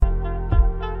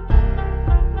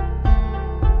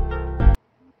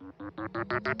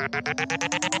There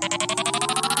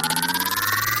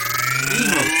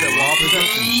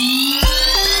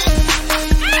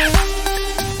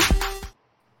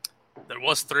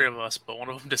was three of us, but one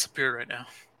of them disappeared right now.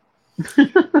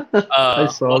 I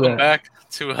saw welcome that. back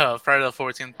to Friday the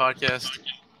 14th podcast.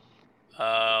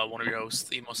 One of your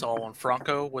hosts, Emo Solomon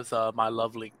Franco, with my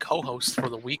lovely co-host for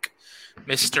the week,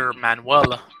 Mr.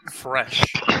 Manuel Fresh.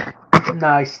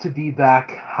 Nice to be back.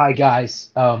 Hi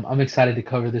guys. I'm excited to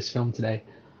cover this film today.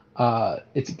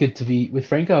 It's good to be with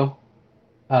Franco,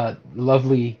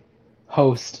 lovely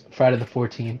host, Friday the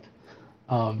 14th.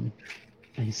 And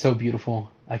he's so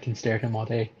beautiful. I can stare at him all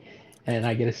day, and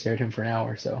I get to stare at him for an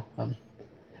hour. So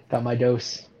got my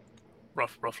dose.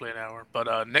 Roughly an hour.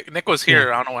 But Nick was here.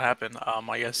 Yeah. I don't know what happened.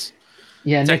 I guess.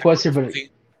 Yeah, Nick was here, but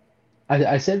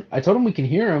difficulty. I told him we can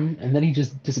hear him, and then he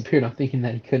just disappeared. I'm thinking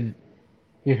that he couldn't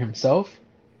hear himself.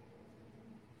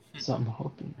 So I'm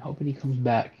hoping he comes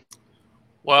back.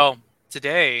 Well,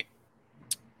 this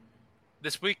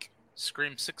week,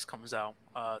 Scream 6 comes out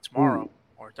tomorrow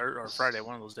or Friday,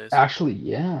 one of those days. Actually,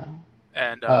 yeah.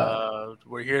 And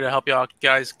we're here to help y'all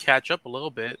guys catch up a little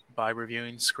bit by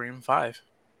reviewing Scream 5,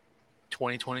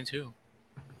 2022.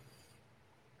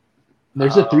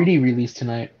 There's a 3D release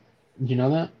tonight. Did you know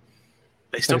that?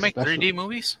 They still make 3D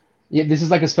movies? Yeah, this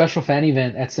is like a special fan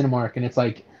event at Cinemark, and it's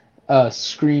like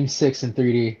Scream 6 in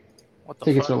 3D. What the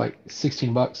Tickets fuck? are like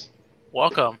 $16.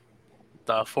 Welcome,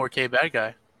 the 4K bad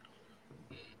guy.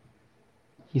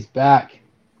 He's back.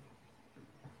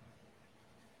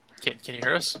 Can you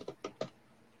hear us?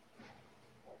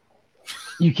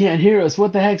 You can't hear us.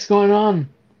 What the heck's going on?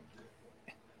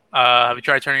 Have you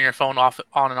tried turning your phone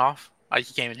on and off? You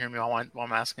can't even hear me while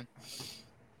I'm asking.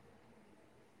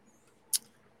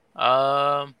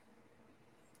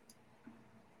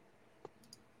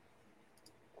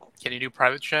 Can you do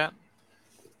private chat?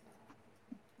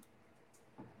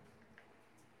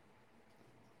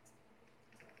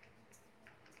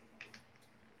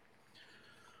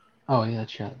 Oh yeah,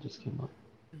 chat just came up.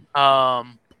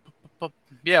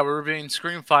 Yeah, we're reviewing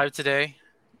Scream 5 today.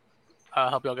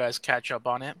 Help y'all guys catch up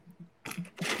on it.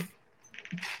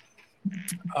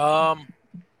 I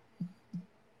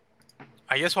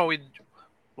guess while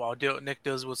Nick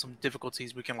does with some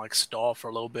difficulties, we can like stall for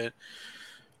a little bit.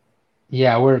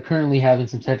 Yeah, we're currently having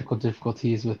some technical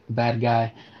difficulties with the bad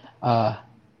guy,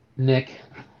 Nick,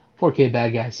 4K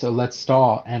bad guy. So let's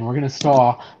stall, and we're gonna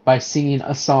stall by singing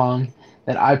a song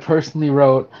that I personally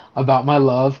wrote about my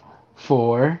love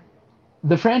for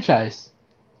the franchise.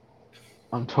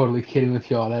 I'm totally kidding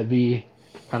with y'all. That'd be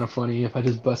kind of funny if I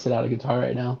just busted out a guitar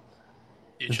right now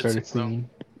and started singing.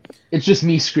 It's just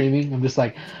me screaming. I'm just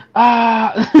like,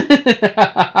 ah,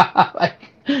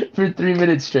 like for 3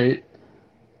 minutes straight.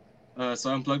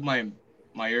 So I unplugged my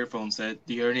earphone set.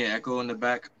 Do you hear any echo in the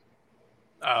back?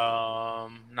 Not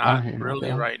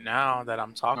really right now that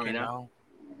I'm talking now.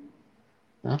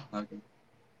 No? Okay.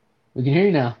 We can hear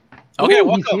you now. Okay, Woo,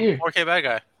 welcome, he's here. 4K bad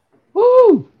guy.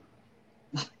 Woo!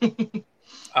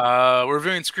 We're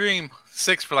reviewing Scream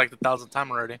 6 for like the 1,000th time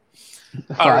already.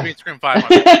 We're reviewing Scream 5.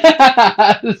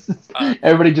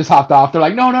 Everybody just hopped off. They're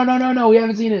like, no, we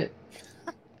haven't seen it.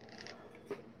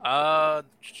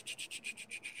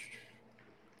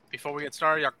 Before we get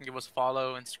started, y'all can give us a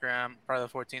follow. Instagram, Friday the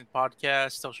 14th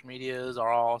podcast. Social medias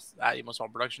are all at Emo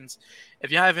Solomon Productions.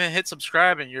 If you haven't hit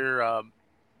subscribe and you're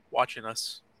watching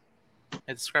us, hit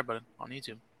the subscribe button on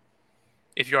YouTube.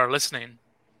 If you are listening,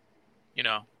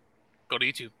 go to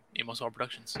YouTube, Emo Solomon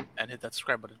Productions, and hit that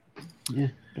subscribe button. Yeah,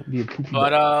 don't be a poopy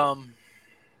But butt.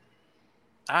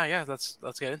 let's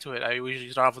get into it. We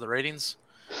usually start off with the ratings.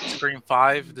 Scream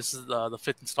 5. This is the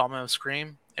fifth installment of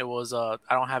Scream. It was I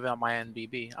don't have it on my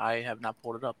IMDb. I have not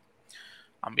pulled it up.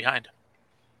 I'm behind.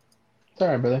 It's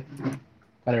alright, brother.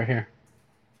 Got it right here.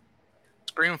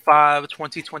 Scream 5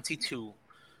 2022.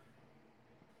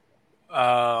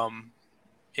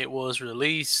 It was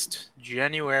released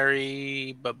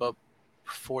January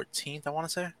 14th, I want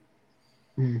to say.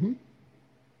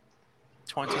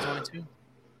 2022.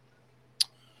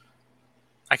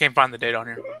 I can't find the date on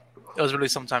here. It was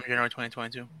released sometime January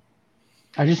 2022.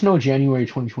 I just know January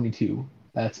 2022.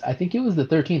 I think it was the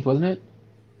 13th, wasn't it?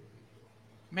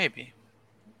 Maybe.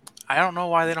 I don't know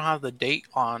why they don't have the date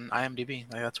on IMDb.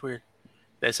 Like, that's weird.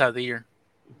 They just have the year.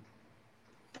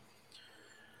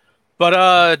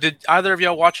 But did either of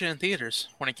y'all watch it in theaters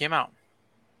when it came out?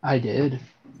 I did.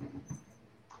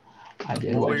 What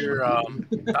were your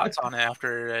thoughts on it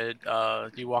after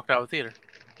you walked out of the theater?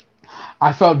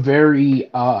 I felt very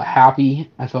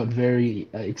happy. I felt very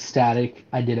ecstatic.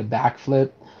 I did a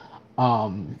backflip,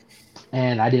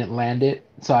 and I didn't land it,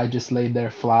 so I just laid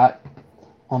there flat.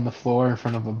 on the floor in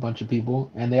front of a bunch of people,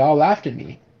 and they all laughed at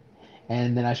me.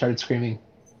 And then I started screaming.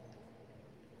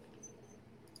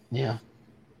 Yeah.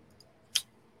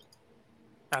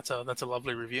 That's a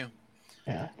lovely review.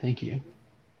 Yeah, thank you.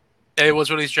 It was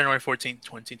released January 14th,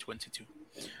 2022.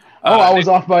 Oh, I was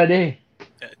off by a day.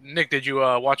 Nick, did you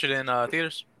watch it in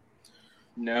theaters?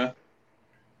 No.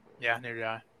 Yeah, neither did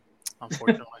I,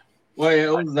 unfortunately. Well, yeah,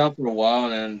 it was out for a while,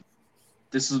 and then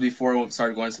this was before I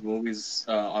started going to the movies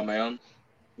on my own,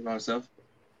 with myself.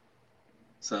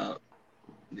 So,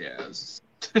 yeah, it was,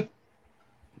 it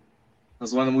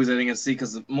was one of the movies I didn't get to see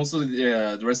because most of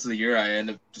the rest of the year I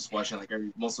ended up just watching like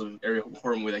every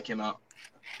horror movie that came out.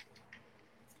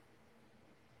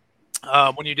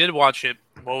 When you did watch it,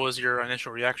 what was your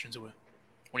initial reaction to it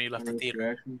when you left the theater?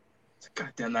 Reaction?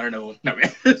 God damn, I don't know. No,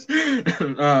 man.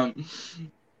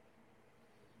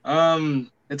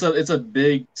 It's a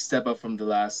big step up from the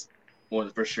last one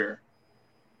for sure.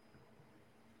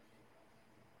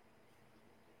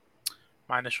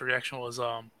 My initial reaction was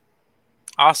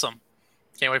awesome.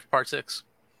 Can't wait for part 6.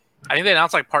 I think they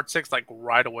announced like part 6 like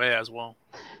right away as well.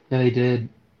 Yeah, they did.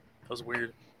 That was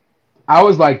weird. I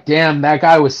was like, damn, that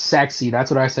guy was sexy. That's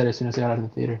what I said as soon as I got out of the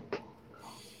theater.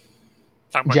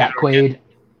 Jack Quaid.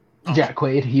 Oh. Jack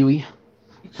Quaid, Huey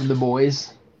from The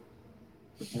Boys.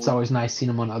 It's always nice seeing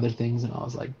him on other things, and I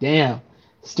was like, damn,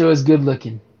 still as good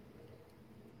looking.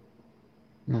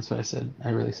 And that's what I said. I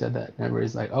really said that. And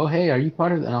everybody's like, oh, hey, are you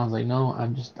part of it? And I was like, no,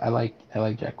 I like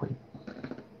Jack Quaid.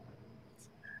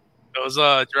 It was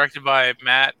directed by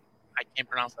Matt. I can't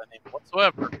pronounce that name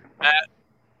whatsoever. Matt.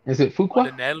 Is it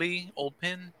Fuqua? Nelly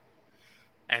Olpin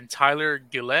and Tyler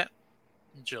Gillette.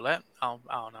 I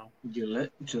don't know.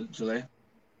 Gillette.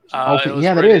 Okay,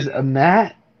 yeah, that is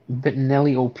Matt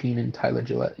Bettinelli, Opine, and Tyler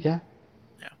Gillette. Yeah.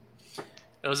 Yeah.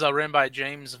 It was written by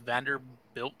James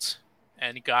Vanderbilt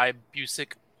and Guy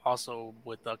Busick, also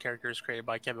with characters created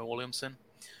by Kevin Williamson.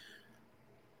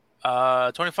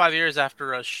 25 years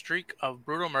after a streak of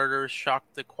brutal murders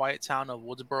shocked the quiet town of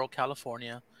Woodsboro,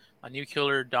 California, a new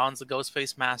killer dons the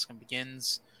Ghostface mask and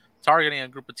begins targeting a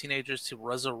group of teenagers to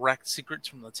resurrect secrets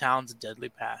from the town's deadly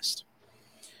past.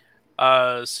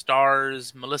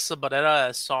 Stars Melissa Barrera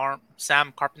as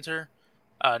Sam Carpenter,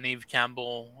 Neve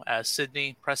Campbell as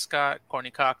Sidney Prescott,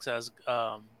 Courtney Cox as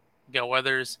Gail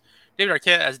Weathers, David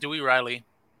Arquette as Dewey Riley,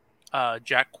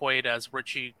 Jack Quaid as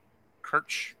Richie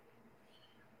Kirch,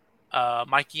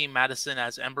 Mikey Madison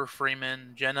as Ember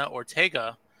Freeman, Jenna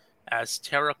Ortega as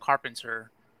Tara Carpenter,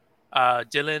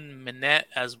 Dylan Minette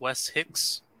as Wes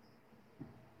Hicks,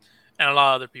 and a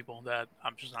lot of other people that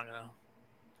I'm just not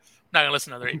gonna listen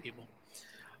to other 8 people.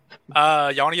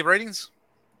 Y'all want to give ratings?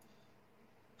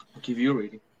 I'll give you a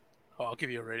rating. Oh, I'll give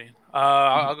you a rating.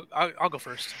 I'll go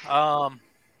first. I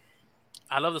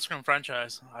love the Scream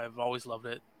franchise. I've always loved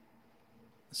it.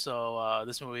 So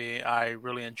this movie I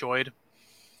really enjoyed.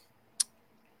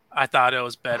 I thought it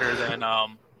was better than I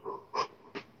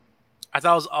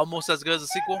thought it was almost as good as the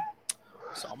sequel.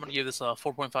 So I'm gonna give this a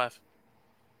 4.5.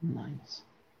 Nice.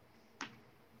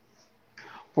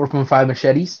 4.5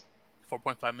 machetes.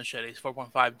 4.5 machetes.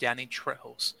 4.5 Danny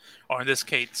Trejos, or in this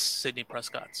case, Sidney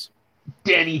Prescott's.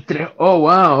 Danny Trejo. Oh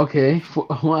wow. Okay.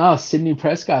 Wow. Sidney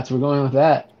Prescott's. We're going with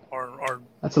that. Or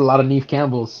that's a lot of Neve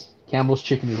Campbell's. Campbell's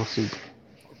chicken noodle soup.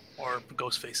 Or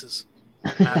Ghostface's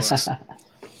masks.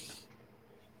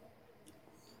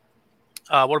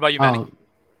 What about you, Manny?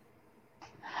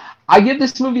 I give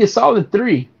this movie a solid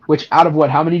 3. Which out of what?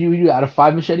 How many do we do? Out of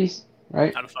 5 machetes,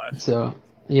 right? Out of 5. So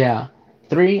yeah,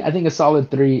 3. I think a solid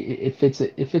 3. It fits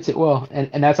it. It fits it well,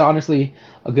 and that's honestly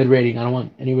a good rating. I don't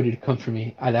want anybody to come for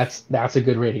me. That's a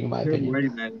good rating in my opinion.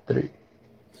 Rating, man. 3.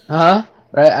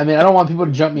 Right? I mean, I don't want people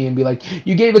to jump me and be like,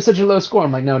 "You gave it such a low score."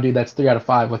 I'm like, "No, dude, that's 3 out of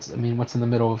 5." What's in the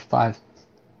middle of 5?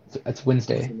 That's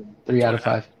Wednesday. 3 out of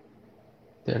 5.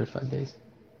 3 out of 5 days.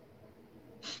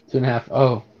 2.5.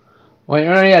 Oh, wait,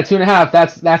 no, yeah, 2.5.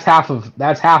 That's half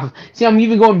of. See, I'm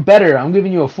even going better. I'm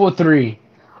giving you a full 3.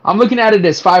 I'm looking at it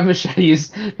as 5 machetes,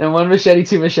 then 1 machete,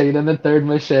 2 machete, then the third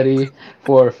machete,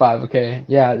 4, 5. Okay,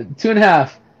 yeah,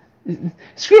 2.5.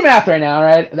 Screw math right now,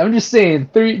 right? I'm just saying,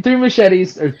 3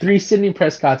 machetes or 3 Sidney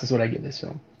Prescotts is what I give this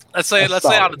film. Let's say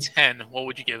out of 10, what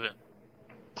would you give it?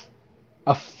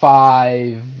 A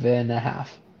 5.5.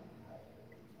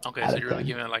 Okay, so you're really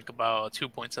giving it like about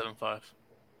 2.75.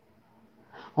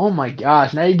 Oh my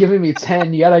gosh! Now you're giving me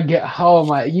 10. You gotta get. Oh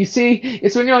my! You see,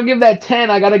 it's when you don't give that 10.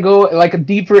 I gotta go like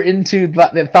deeper into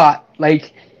the thought.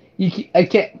 Like, I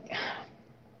can't.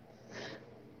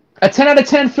 A 10 out of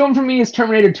 10 film for me is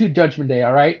Terminator 2: Judgment Day.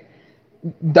 All right,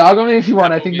 dog on me if you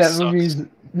want. I think that movie's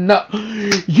no.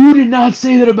 You did not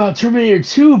say that about Terminator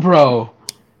 2, bro.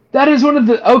 That is one of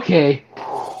the okay.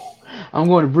 I'm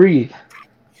going to breathe,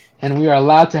 and we are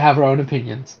allowed to have our own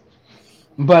opinions.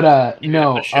 But Even if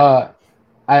no, it's shit.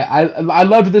 I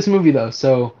loved this movie though,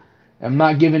 so I'm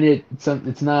not giving it some.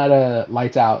 It's not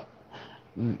Lights Out.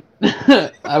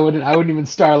 I wouldn't even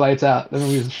star Lights Out. That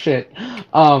movie was shit.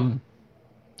 Um,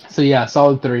 so yeah,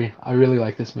 solid 3. I really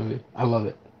like this movie. I love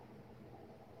it.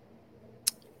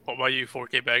 What about you,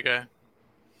 4K bad guy?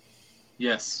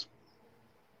 Yes.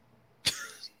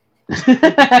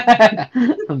 A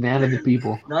man of the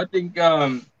people. No, I think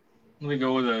let me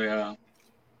go with a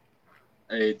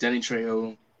Danny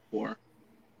Trejo 4.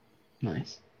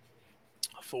 Nice.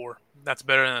 A 4. That's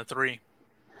better than a 3.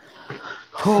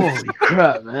 Holy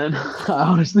crap, man! I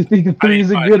honestly think a I 3 mean,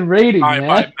 is a good rating, by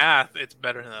man. math, it's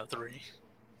better than a 3.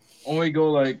 Only go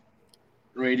like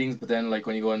ratings, but then like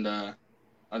when you go on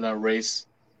the race,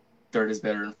 third is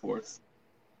better than fourth.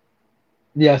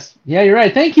 Yes. Yeah, you're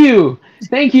right. Thank you.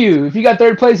 Thank you. If you got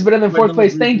third place better than But fourth no,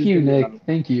 place, thank you, Nick. um,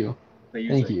 Thank you. They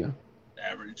use Thank like you.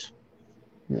 average.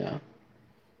 Yeah.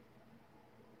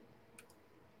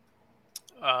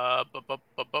 I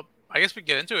guess we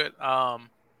get into it. The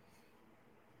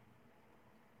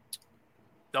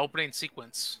opening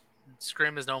sequence.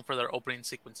 Scream is known for their opening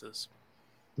sequences.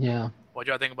 Yeah. What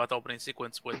do y'all think about the opening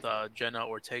sequence with Jenna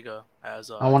Ortega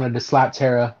as? I wanted to slap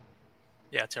Tara.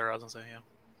 Yeah, Tara. I was gonna say yeah.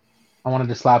 I wanted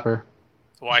to slap her.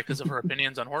 Why? Because of her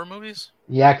opinions on horror movies?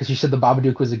 Yeah, because she said The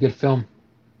Babadook was a good film.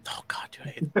 Oh God, dude, I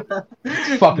hate that.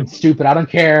 It's fucking stupid. I don't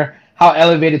care how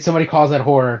elevated somebody calls that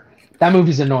horror. That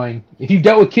movie's annoying. If you've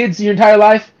dealt with kids your entire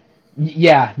life,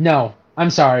 yeah, no. I'm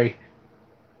sorry.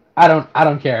 I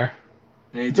don't care.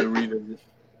 I need to revisit.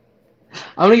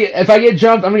 If I get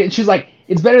jumped, she's like,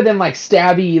 it's better than like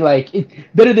stabby,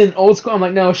 better than old school. I'm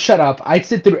like, no, shut up. I'd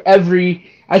sit through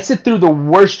the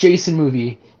worst Jason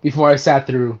movie before I sat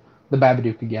through the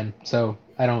Babadook again. So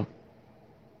I don't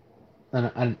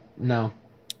no.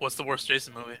 What's the worst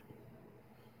Jason movie?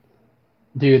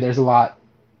 Dude, there's a lot.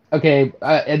 Okay,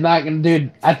 and not gonna,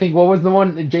 dude. I think what was the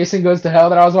one Jason Goes to Hell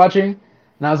that I was watching,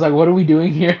 and I was like, what are we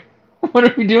doing here? What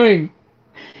are we doing?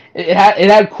 It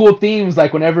had cool themes,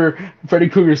 like whenever Freddy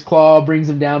Krueger's claw brings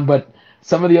him down, but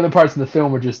some of the other parts in the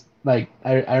film were just like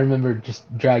I remember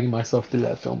just dragging myself through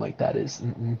that film like that is.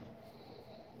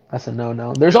 That's a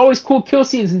no. There's always cool kill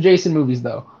scenes in Jason movies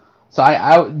though, so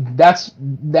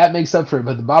that makes up for it.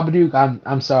 But the Babadook,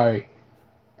 I'm sorry,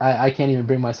 I can't even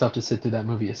bring myself to sit through that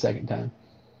movie a second time.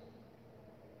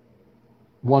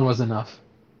 One was enough.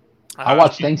 I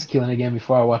watched Thanksgiving again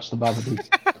before I watched the Babadook.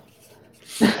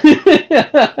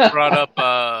 Brought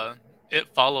up It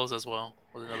Follows as well.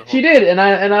 Was another She horror. did, and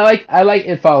I like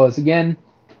It Follows. Again,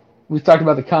 we've talked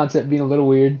about the concept being a little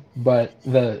weird, but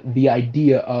the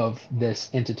idea of this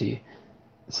entity.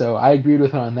 So I agreed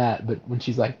with her on that. But when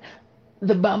she's like,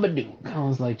 the Babadook, I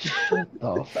was like, shut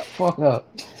the fuck up.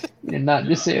 You did not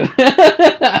just say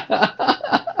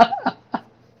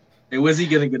Hey, was he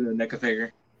gonna get a NECA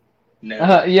figure?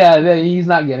 No. yeah, he's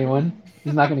not getting one.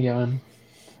 He's not gonna get one.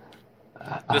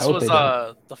 This was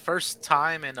the first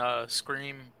time in a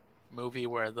Scream movie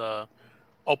where the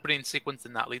opening sequence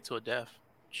did not lead to a death.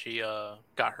 She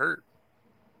got hurt.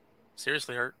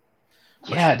 Seriously hurt.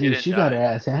 But Yeah, dude, didn't she got die. her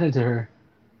ass handed to her.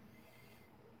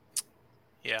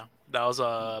 Yeah, that was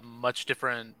much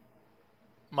different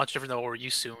than what we're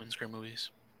used to in Scream movies.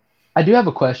 I do have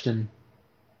a question.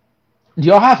 Do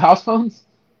y'all have house phones?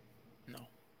 No.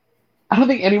 I don't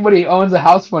think anybody owns a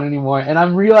house phone anymore, and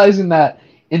I'm realizing that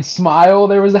in Smile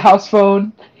there was a house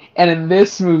phone, and in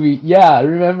this movie, yeah,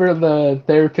 remember the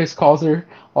therapist calls her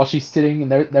while she's sitting,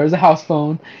 and there was a house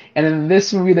phone, and in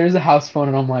this movie there's a house phone,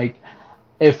 and I'm like,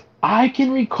 if I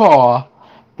can recall,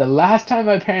 the last time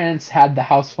my parents had the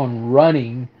house phone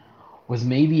running was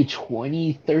maybe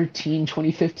 2013,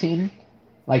 2015.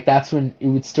 Like that's when it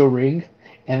would still ring,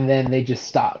 and then they just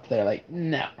stopped. They're like,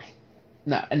 no.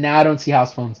 And now I don't see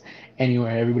house phones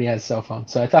anywhere. Everybody has cell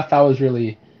phones. So I thought that was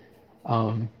really,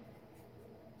 that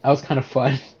was kind of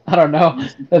fun. I don't know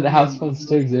that the house phones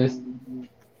still exist.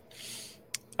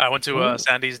 I went to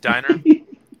Sandy's Diner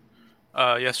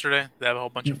yesterday. They have a whole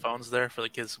bunch of phones there for the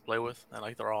kids to play with, and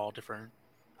like they're all different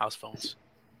house phones.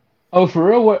 Oh, for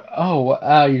real? What? Oh,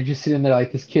 wow. You're just sitting there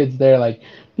like this kid's there like,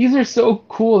 these are so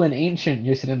cool and ancient.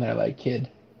 You're sitting there like, kid,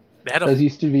 They had those a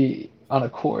used to be on a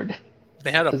cord.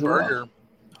 as well. burger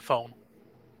phone.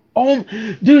 Oh,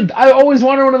 dude, I always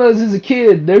wanted one of those as a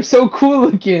kid. They're so cool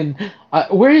looking.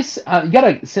 Where's you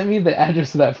gotta send me the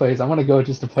address of that place. I want to go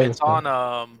just to play It's with on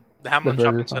them. the Hamlin burger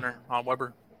Shopping phone. Center on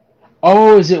Weber.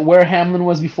 Oh, is it where Hamlin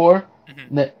was before?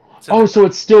 Mhm. That. It's in Oh, there. so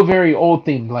it's still very old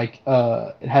themed. Like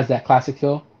it has that classic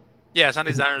feel. Yeah,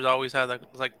 Sandy's Diners always had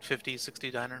like 50,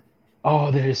 60 diner. Oh,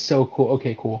 that is so cool.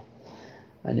 Okay, cool.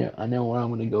 I know where I'm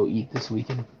gonna go eat this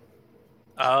weekend.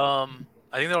 I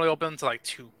think they're only open to like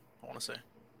 2. I want to say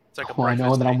it's like a Well, I know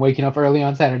breakfast that I'm thing. waking up early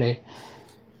on Saturday.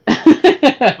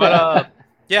 But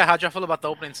yeah, how'd y'all feel about the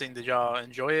opening scene? Did y'all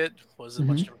enjoy it? Was it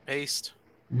much different paced?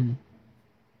 Mhm.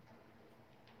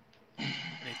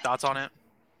 Any thoughts on it?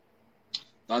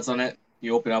 Thoughts on it?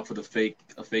 You open up with a fake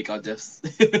death.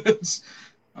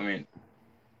 I mean,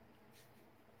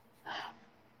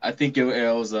 I think it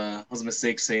was a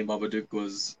mistake saying Babadook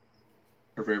was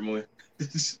her favorite movie.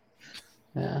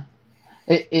 Yeah.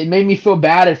 It made me feel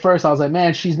bad at first. I was like,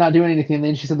 man, she's not doing anything. And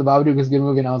then she said the Babadook was a good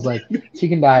movie, and I was like, she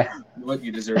can die. What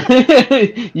you deserve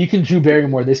it. You can Drew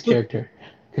Barrymore this character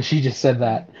because she just said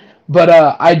that. But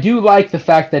I do like the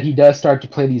fact that he does start to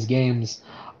play these games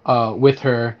with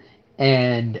her,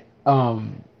 and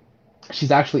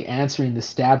she's actually answering the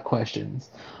stab questions.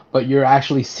 But you're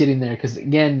actually sitting there because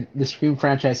again, the Scream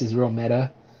franchise is real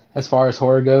meta as far as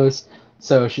horror goes.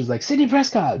 So she's like Sidney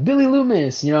Prescott, Billy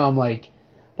Loomis. I'm like,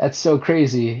 that's so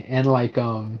crazy. And like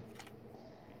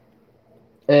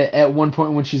at one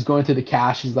point when she's going through the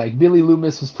cast, she's like, Billy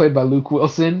Loomis was played by Luke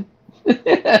Wilson.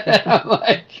 I'm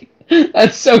like,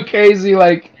 that's so crazy.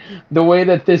 Like the way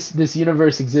that this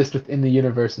universe exists within the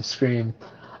universe of Scream.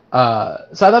 So I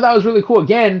thought that was really cool.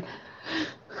 Again,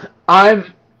 I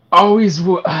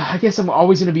guess I'm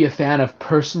always going to be a fan of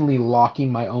personally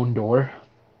locking my own door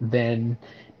than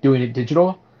doing it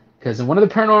digital. Because in one of the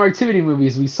Paranormal Activity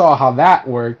movies, we saw how that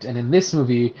worked, and in this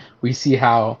movie, we see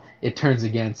how it turns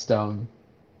against her.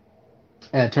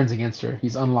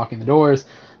 He's unlocking the doors.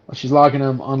 While she's locking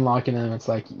them, unlocking them. It's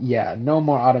like, yeah, no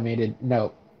more automated.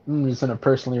 No, I'm just gonna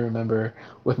personally remember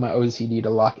with my OCD to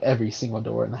lock every single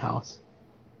door in the house.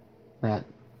 That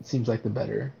seems like the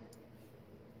better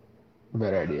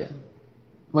idea.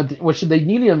 What should they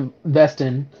need to invest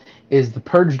in is the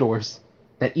purge doors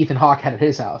that Ethan Hawke had at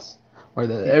his house, where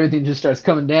everything just starts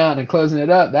coming down and closing it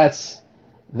up. That's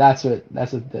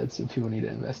what people need to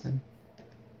invest in.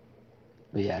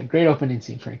 But yeah, great opening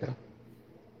scene, Franco.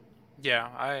 Yeah,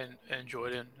 I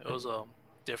enjoyed it. It was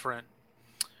different.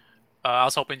 I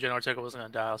was hoping Jenna Ortega wasn't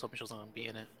gonna die. I was hoping she was gonna be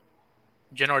in it.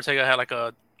 Jenna Ortega had like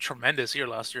a tremendous year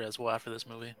last year as well after this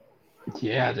movie.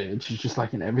 Yeah, dude, she's just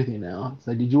like in everything now. It's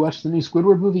like, did you watch the new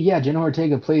Squidward movie? Yeah, Jenna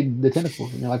Ortega played the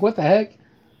tentacles, and you're like, what the heck?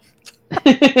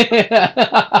 It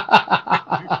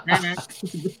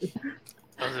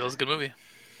was a good movie.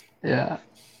 Yeah.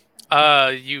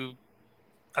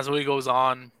 As the movie goes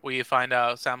on, we find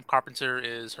out Sam Carpenter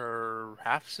is her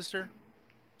half sister,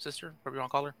 whatever you want to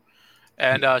call her,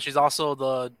 and she's also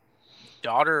the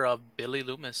daughter of Billy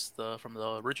Loomis, from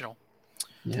the original.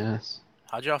 Yes.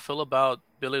 How'd y'all feel about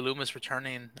Billy Loomis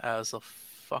returning as a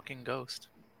fucking ghost?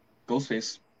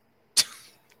 Ghostface.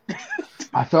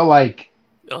 I felt like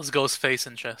It was Ghostface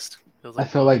and chest. I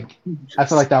felt like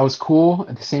that was cool.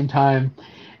 At the same time,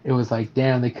 it was like,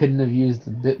 damn, they couldn't have used a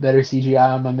bit better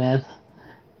CGI on my man,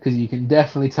 because you can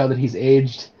definitely tell that he's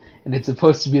aged, and it's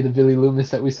supposed to be the Billy Loomis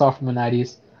that we saw from the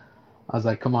 90s. I was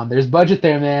like, come on, there's budget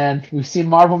there, man. We've seen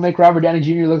Marvel make Robert Downey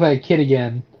Jr. look like a kid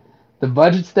again. The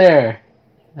budget's there.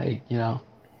 Like,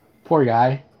 poor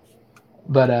guy.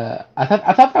 But I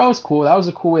thought that was cool. That was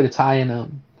a cool way to tie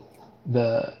in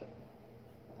the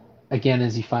again,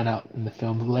 as you find out in the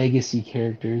film, legacy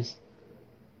characters.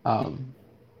 But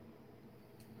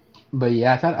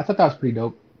yeah, I thought that was pretty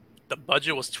dope. The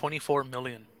budget was $24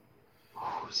 million.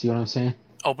 See what I'm saying?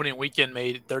 Opening weekend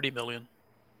made $30 million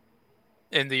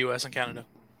in the U.S. and Canada.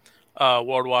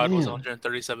 Worldwide was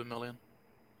 $137 million.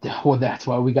 Well, that's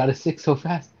why we got a 6 so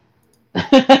fast.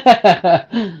 They're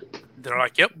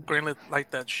like, yep, greenlit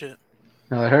like that shit.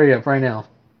 No, hurry up right now.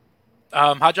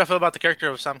 How'd y'all feel about the character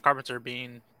of Sam Carpenter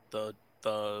being the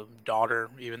daughter,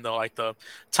 even though like the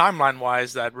timeline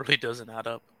wise that really doesn't add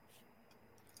up?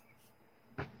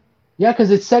 Yeah,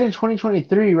 because it's set in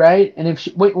 2023, right? And if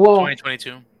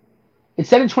 2022. It's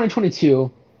set in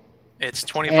 2022. It's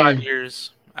 25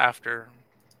 years after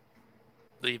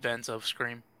the events of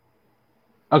Scream.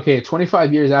 Okay,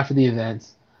 25 years after the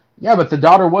events. Yeah, but the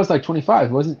daughter was like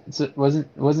 25.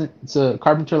 Wasn't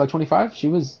Carpenter like 25? She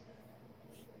was.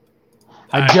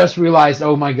 I just realized.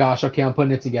 Oh my gosh. Okay, I'm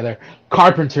putting it together.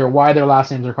 Carpenter. Why their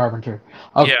last names are Carpenter?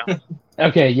 Okay. Yeah.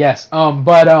 Okay. Yes.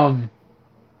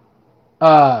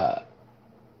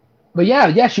 But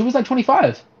yeah, she was like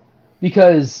 25,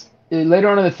 because later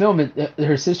on in the film,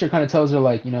 her sister kind of tells her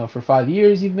like, for 5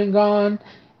 years you've been gone,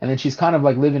 and then she's kind of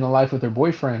like living a life with her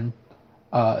boyfriend.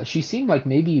 She seemed like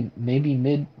maybe mid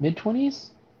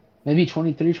 20s, maybe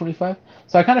 23, 25.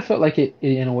 So I kind of felt like it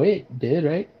in a way it did,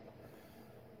 right?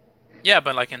 Yeah,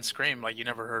 but like in Scream, like you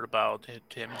never heard about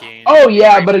him getting. Oh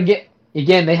yeah, but again,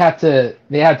 again, they have to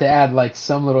add like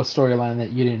some little storyline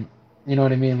that you didn't, you know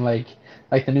what I mean? Like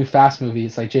the new Fast movie.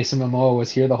 It's like Jason Momoa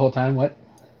was here the whole time. What?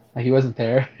 Like he wasn't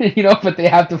there, you know. But they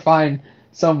have to find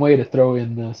some way to throw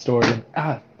in the story.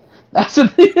 And, that's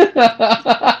what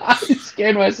I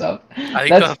scared myself. I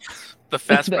think That's the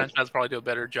Fast franchise probably do a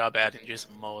better job adding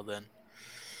Jason Momoa than.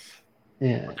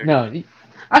 yeah. No,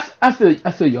 I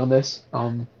feel you on this.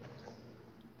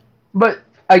 But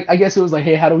I guess it was like,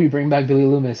 hey, how do we bring back Billy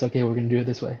Loomis? Okay, we're gonna do it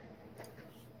this way.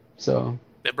 So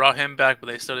They brought him back, but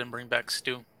they still didn't bring back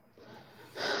Stu.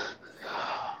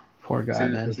 poor guy,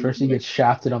 man. First he gets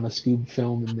shafted on the Scoob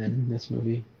film, and then this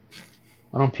movie.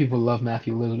 Why don't people love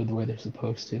Matthew Lillard the way they're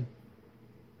supposed to?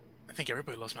 I think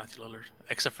everybody loves Matthew Lillard,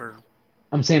 except for.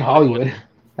 I'm saying Hollywood.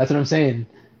 That's what I'm saying.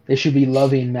 They should be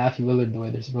loving Matthew Lillard the way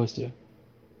they're supposed to.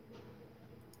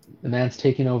 The man's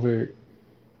taking over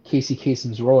Casey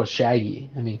Kasem's role as Shaggy.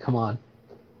 I mean, come on.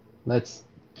 Let's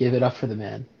give it up for the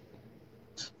man.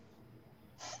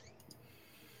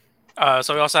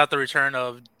 So we also have the return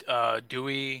of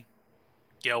Dewey,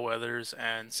 Gale Weathers,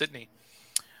 and Sydney.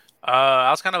 I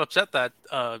was kind of upset that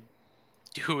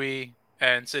Dewey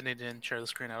and Sydney didn't share the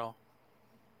screen at all.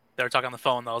 They were talking on the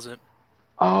phone. That was it.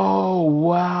 Oh,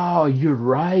 wow. You're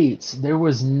right. There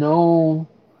was no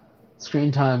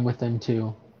screen time with them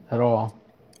two at all.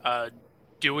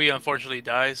 Dewey unfortunately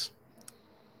dies.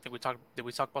 I think we talked. Did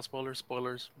we talk about spoilers?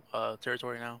 Spoilers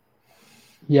territory now.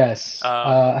 Yes.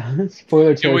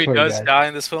 Spoiler territory. Dewey does guys. die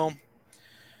in this film.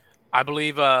 I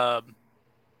believe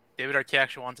David Arquette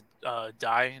actually wanted to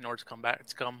die in order to come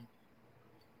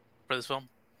for this film.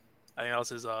 I think that was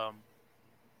his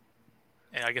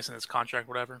and I guess in his contract,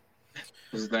 whatever.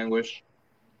 His dying wish.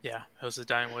 Yeah, it was his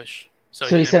dying wish. So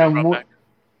he said, I'm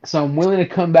willing to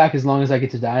come back as long as I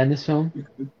get to die in this film.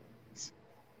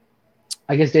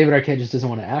 I guess David Arquette just doesn't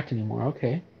want to act anymore.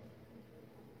 Okay.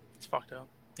 It's fucked up.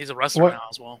 He's a wrestler now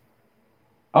as well.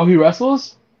 Oh, he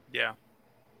wrestles? Yeah.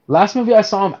 Last movie I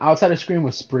saw him outside of Scream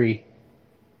was Spree.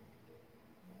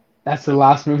 That's the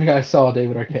last movie I saw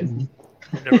David Arquette in.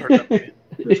 Never heard that movie.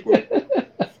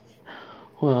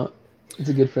 Well, it's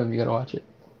a good film. You gotta watch it.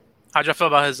 How'd you feel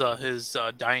about his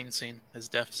dying scene, his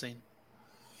death scene?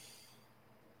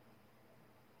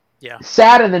 Yeah.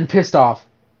 Sad and then pissed off.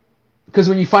 Because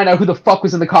when you find out who the fuck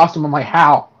was in the costume, I'm like,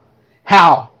 how?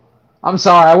 How? I'm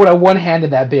sorry, I would have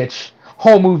one-handed that bitch.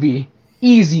 Whole movie.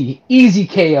 Easy. Easy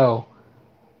KO.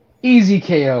 Easy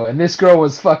KO. And this girl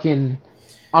was fucking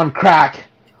on crack.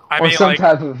 Or some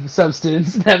type of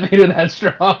substance that made her that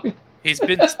strong. He's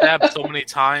been stabbed so many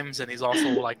times, and he's also,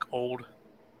 like, old.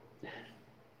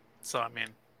 So, I mean,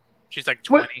 she's like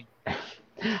 20.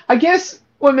 I guess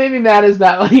what made me mad is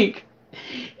that, like,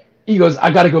 he goes, I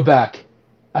gotta go back.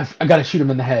 I gotta shoot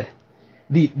him in the head.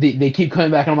 They keep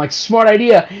coming back, and I'm like, smart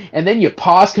idea. And then you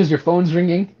pause because your phone's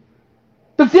ringing.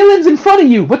 The villain's in front of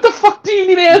you. What the fuck do you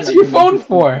need to answer your phone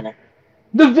for?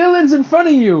 The villain's in front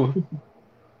of you.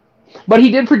 But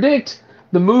he did predict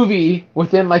the movie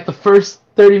within, like, the first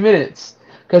 30 minutes.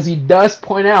 Because he does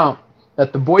point out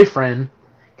that the boyfriend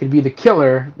could be the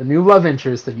killer, the new love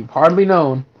interest that you've hardly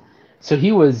known. So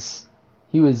he was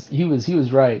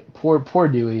right. Poor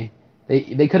Dewey.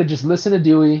 They could have just listened to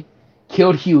Dewey,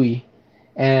 killed Huey,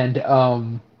 and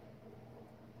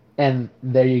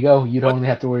there you go. You don't even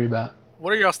have to worry about.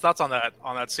 What are your thoughts on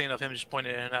that scene of him just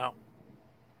pointing it out?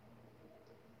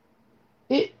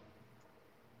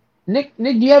 Nick,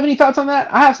 do you have any thoughts on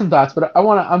that? I have some thoughts, but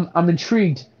I'm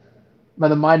intrigued by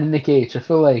the mind of Nick H. I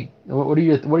feel like what are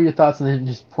your thoughts on him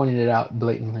just pointing it out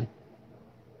blatantly?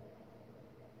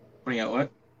 Pointing out what?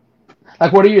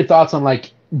 Like, what are your thoughts on,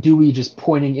 like, Dewey just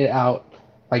pointing it out,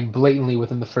 like, blatantly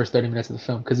within the first 30 minutes of the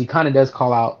film? Because he kind of does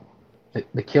call out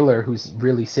the killer, who's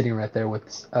really sitting right there with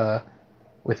Sam.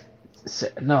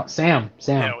 Yeah, with Sam.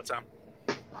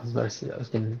 I was about to say,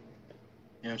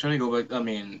 Yeah, I'm trying to go back. I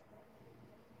mean,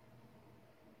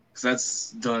 because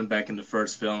that's done back in the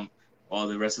first film. All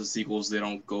the rest of the sequels, they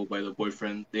don't go by the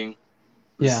boyfriend thing.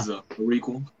 This is a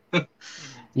requel.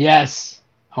 Yes,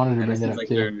 I wanted to bring that up like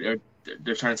too.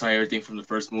 They're trying to tie everything from the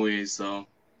first movie, so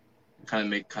it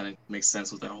kind of makes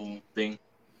sense with that whole thing.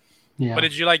 Yeah. But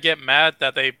did you like get mad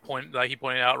that he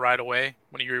pointed out right away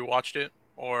when you rewatched it,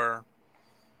 or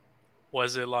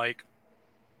was it like?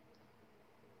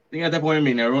 I think at that point, I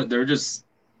mean, they're just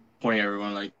pointing at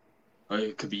everyone like, oh,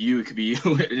 it could be you, it could be you,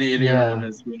 and everyone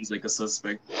is like a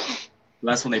suspect. The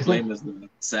last one they blame is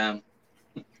Sam.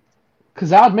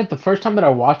 Because I'll admit, the first time that I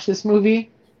watched this movie,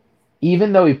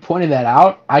 even though he pointed that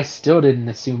out, I still didn't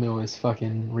assume it was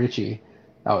fucking Richie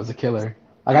that was the killer.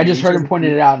 Like, I just heard him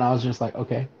pointing it out, and I was just like,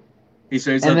 okay. He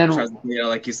says,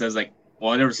 like he says, like,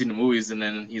 Well, I never seen the movies, and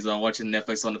then he's watching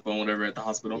Netflix on the phone, whatever, at the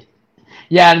hospital.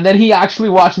 Yeah, and then he actually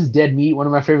watches Dead Meat, one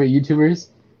of my favorite YouTubers,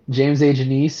 James A.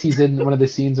 Janice. He's in one of the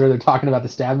scenes where they're talking about the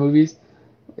Stab movies,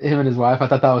 him and his wife. I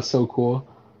thought that was so cool.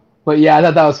 But yeah, I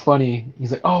thought that was funny.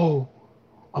 He's like, "Oh,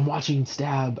 I'm watching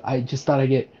Stab. I just thought I'd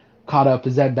get caught up.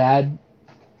 Is that bad?"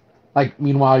 Like,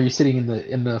 meanwhile, you're sitting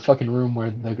in the fucking room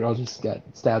where the girl just got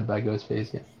stabbed by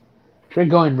Ghostface. Yeah. Good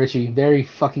going, Richie. Very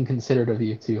fucking considerate of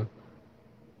you to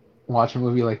watch a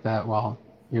movie like that while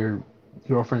your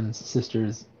girlfriend's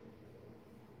sister's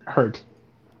hurt,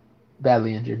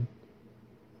 badly injured.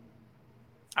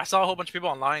 I saw a whole bunch of people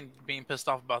online being pissed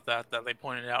off about that they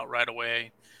pointed out right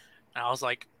away. And I was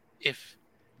like, if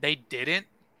they didn't,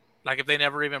 like if they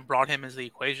never even brought him into the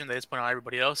equation, they just put on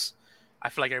everybody else, I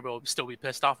feel like everybody would still be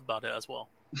pissed off about it as well.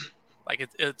 Like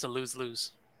it's a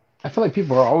lose-lose. I feel like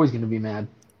people are always going to be mad.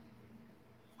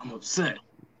 I'm upset.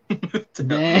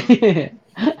 Man.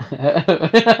 Why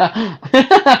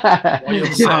you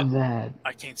upset? I'm mad.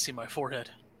 I can't see my forehead.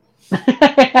 The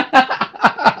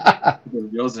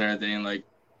videos and everything, like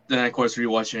then of course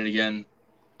rewatching it again.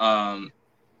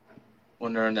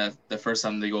 When they're in the first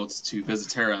time they go to visit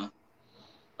Tara,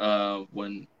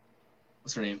 when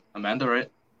what's her name? Amanda, right?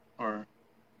 Or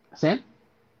Sam?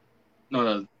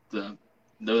 no, the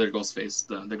other Ghostface,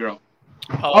 the girl.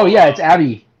 Oh yeah, it's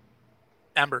Abby.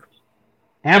 Amber.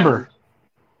 Amber.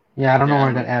 Yeah, I don't know where I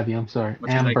Amber. got Abby. I'm sorry. But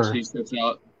Amber. she steps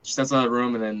out of the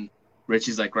room, and then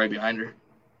Richie's like right behind her.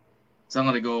 So I'm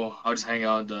gonna go. I'll just hang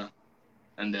out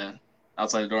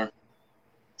outside the door.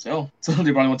 So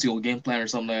they probably went to a game plan or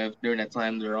something like that during that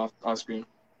time. They're off screen.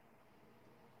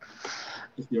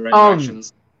 Just the right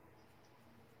directions.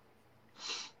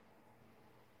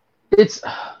 It's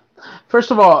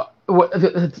first of all,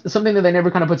 something that they never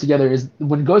kind of put together is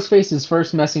when Ghostface is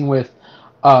first messing with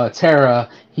Tara,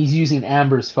 he's using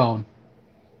Amber's phone,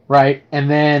 right? And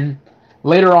then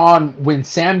later on, when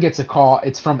Sam gets a call,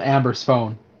 it's from Amber's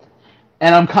phone.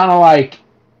 And I'm kind of like,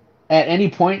 at any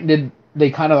point did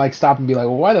they kind of like stop and be like,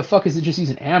 well, why the fuck is it just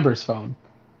using Amber's phone?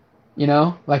 You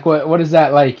know, like what is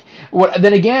that like? What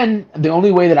then again? The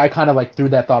only way that I kind of like threw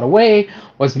that thought away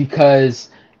was because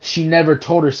she never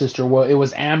told her sister, well, it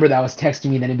was Amber that was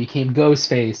texting me, then it became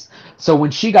Ghostface. So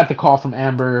when she got the call from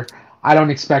Amber, I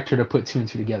don't expect her to put two and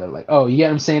two together. Like, oh, you get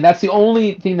what I'm saying? That's the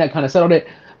only thing that kind of settled it.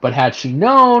 But had she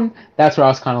known, that's where I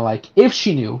was kind of like, if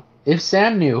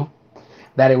Sam knew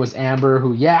that it was Amber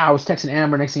who, yeah, I was texting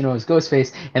Amber, next thing you know, it's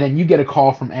Ghostface, and then you get a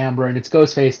call from Amber and it's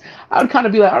Ghostface, I would kind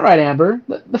of be like, all right, Amber,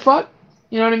 the fuck?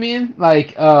 You know what I mean?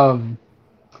 Like, oh,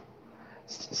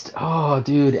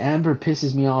 dude, Amber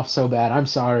pisses me off so bad. I'm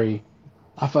sorry.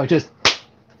 I feel like just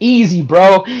easy,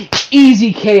 bro.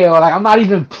 Easy KO. Like, I'm not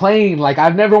even playing. Like,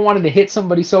 I've never wanted to hit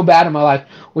somebody so bad in my life,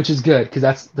 which is good, because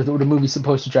that's the movie's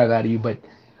supposed to drive out of you. But,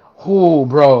 oh,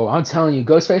 bro, I'm telling you,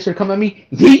 Ghostface would come at me,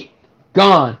 yeet,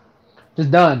 gone.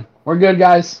 Just done. We're good,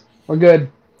 guys. We're good.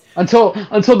 Until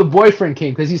the boyfriend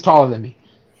came, because he's taller than me.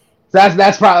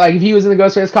 That's probably, like, if he was in the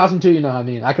Ghostface costume too, you know what I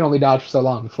mean? I can only dodge for so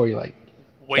long before you, like,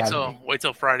 Wait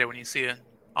till Friday when you see it.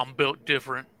 I'm built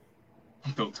different.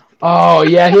 Oh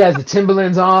yeah, he has the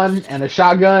Timberlands on and a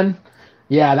shotgun.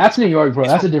 Yeah, that's New York, bro.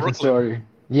 That's a different story.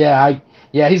 Yeah,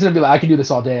 he's gonna be like, I can do this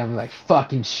all day. I'm like,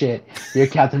 fucking shit. You're a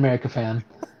Captain America fan.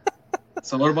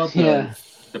 So what about the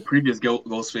previous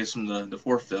Ghostface from the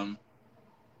fourth film?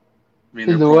 I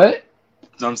mean, the what?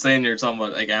 So I'm saying you're talking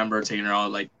about like Amber taking her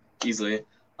out like easily.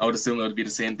 I would assume that would be the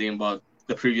same thing about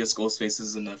the previous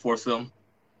Ghostfaces in the fourth film.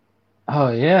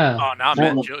 Oh yeah. Oh nah,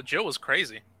 man, Jill was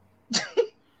crazy.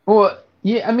 Well,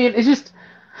 yeah, I mean, it's just,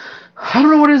 I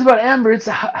don't know what it is about Amber.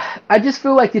 I just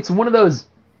feel like it's one of those.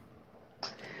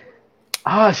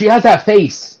 She has that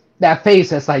face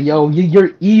that's like, yo,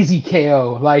 you're easy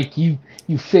KO. Like you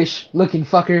fish looking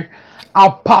fucker,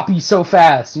 I'll pop you so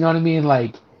fast. You know what I mean?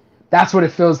 Like that's what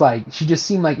it feels like. She just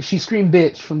seemed like she screamed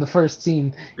bitch from the first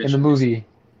scene in the movie.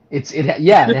 It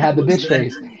had the bitch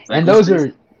face, and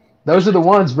those are the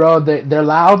ones, bro. They're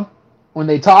loud when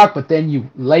they talk, but then you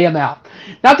lay them out.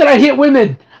 Not that I hit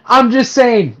women. I'm just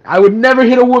saying I would never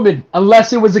hit a woman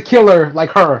unless it was a killer like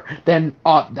her. Then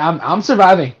I'm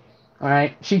surviving. All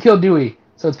right, she killed Dewey,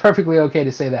 so it's perfectly okay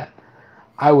to say that.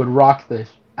 I would rock the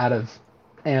out of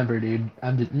Amber, dude.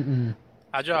 I'm just.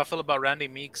 How'd y'all feel about Randy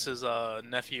Meeks'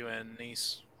 nephew and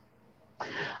niece?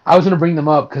 I was gonna bring them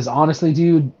up because honestly,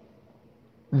 dude,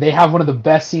 they have one of the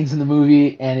best scenes in the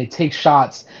movie, and it takes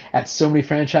shots at so many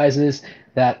franchises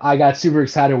that I got super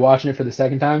excited watching it for the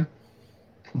second time.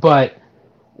 But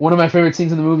one of my favorite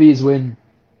scenes in the movie is when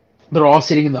they're all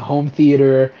sitting in the home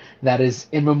theater that is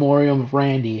in memoriam of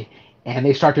Randy, and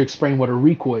they start to explain what a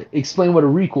RICO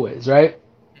is, right?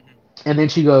 And then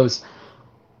she goes,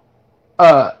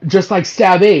 just like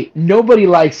Stab 8. Nobody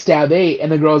likes Stab 8,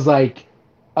 and the girl's like,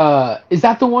 is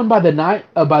that the one by the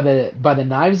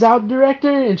Knives Out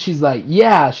director? And she's like,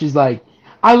 yeah. She's like,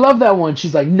 I love that one.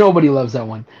 She's like, nobody loves that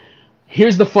one.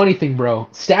 Here's the funny thing, bro.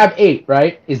 Stab 8,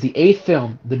 right, is the 8th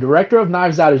film. The director of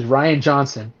Knives Out is Rian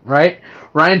Johnson, right?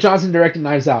 Rian Johnson directed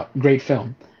Knives Out. Great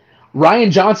film.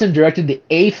 Rian Johnson directed the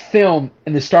 8th film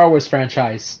in the Star Wars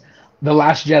franchise, The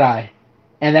Last Jedi.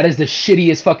 And that is the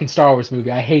shittiest fucking Star Wars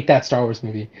movie. I hate that Star Wars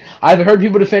movie. I've heard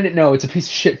people defend it. No, it's a piece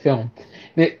of shit film.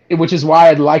 Which is why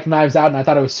I like Knives Out, and I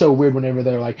thought it was so weird whenever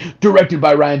they're like, directed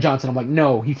by Rian Johnson. I'm like,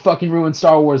 no, he fucking ruined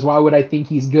Star Wars. Why would I think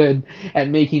he's good at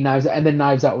making Knives Out? And then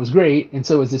Knives Out was great, and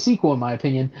so was the sequel, in my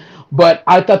opinion. But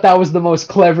I thought that was the most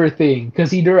clever thing,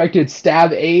 because he directed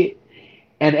Stab 8,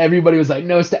 and everybody was like,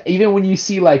 no, even when you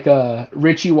see like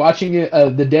Richie watching it,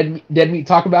 the Dead Meat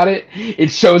talk about it,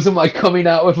 it shows him like coming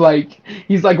out with like,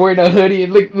 he's like wearing a hoodie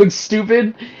and looks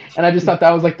stupid. And I just thought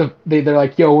that was like they're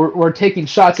like, yo, we're taking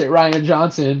shots at Rian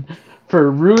Johnson for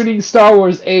ruining Star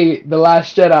Wars 8, The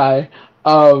Last Jedi.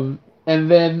 And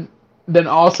then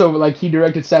also like he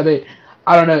directed Stab 8.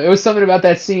 I don't know. It was something about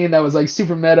that scene that was like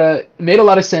super meta. It made a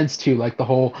lot of sense too, like the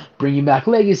whole bringing back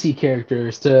legacy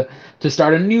characters to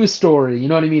start a new story. You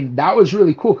know what I mean? That was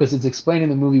really cool because it's explaining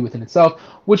the movie within itself,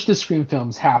 which the Scream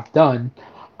films have done.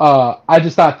 I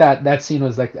just thought that scene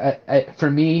was like, for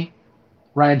me,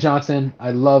 Rian Johnson, I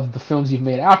love the films you've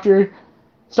made after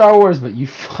Star Wars, but you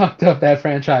fucked up that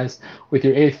franchise with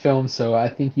your 8th film, so I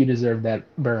think you deserve that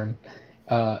burn.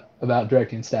 About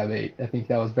directing Stab 8. I think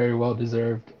that was very well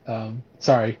deserved.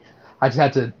 Sorry. I just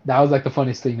had to, that was like the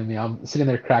funniest thing to me. I'm sitting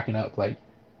there cracking up like,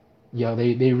 yo,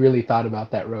 they really thought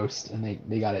about that roast and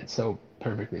they got it so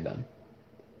perfectly done.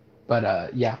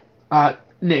 But yeah.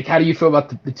 Nick, how do you feel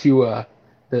about the two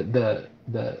the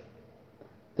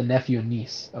nephew and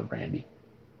niece of Randy?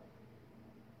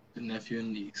 The nephew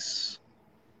and niece.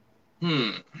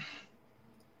 I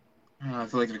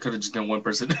feel like it could have just been one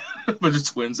person, but it's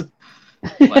twins.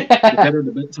 Like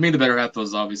to me, the better half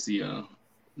was obviously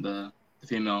the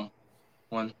female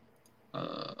one.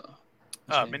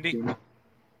 Mindy.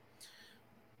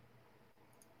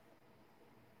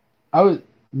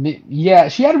 Yeah,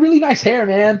 she had really nice hair,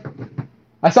 man.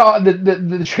 I saw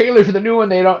the trailer for the new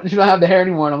one. She don't have the hair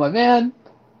anymore. And I'm like, man,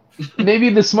 maybe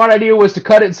the smart idea was to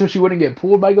cut it so she wouldn't get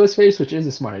pulled by Ghostface, which is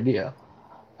a smart idea.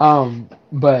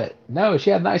 But no, she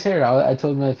had nice hair. I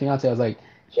told my fiance, I was like,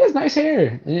 she has nice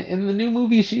hair. In the new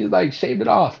movie, she like shaved it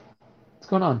off. What's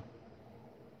going on?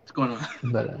 What's going on?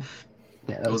 But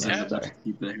yeah, that was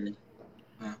keep that hair.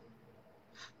 Yeah.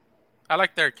 I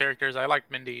like their characters. I like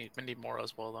Mindy more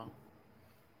as well, though.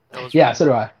 That was really so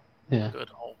do I. Yeah.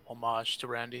 Good homage to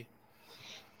Randy.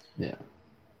 Yeah.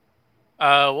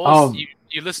 What was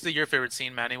you listed your favorite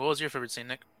scene, Manny. What was your favorite scene,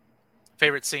 Nick?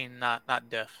 Favorite scene, not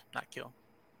death, not kill.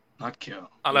 Not kill.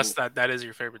 Unless that is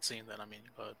your favorite scene, then I mean,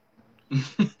 go ahead.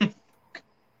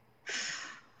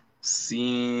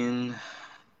 Scene.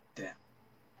 Damn.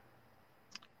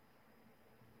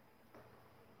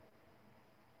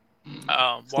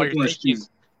 While you're thinking,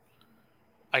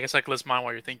 I guess I can list mine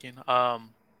while you're thinking.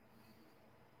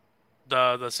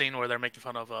 The scene where they're making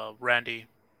fun of Randy.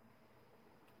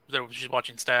 She's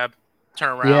watching Stab, turn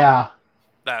around. Yeah.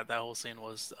 That whole scene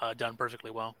was done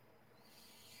perfectly well.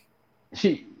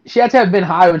 She had to have been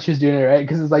high when she was doing it, right?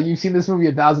 Because it's like you've seen this movie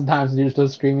 1,000 times and you're still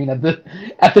screaming at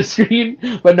the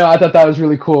screen. But no, I thought that was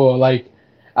really cool. Like,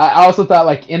 I also thought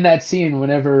like in that scene,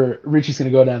 whenever Richie's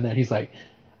gonna go down there, he's like,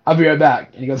 "I'll be right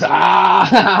back," and he goes,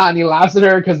 "Ah," and he laughs at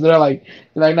her because they're like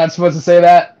not supposed to say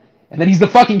that. And then he's the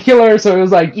fucking killer, so it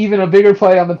was like even a bigger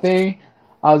play on the thing.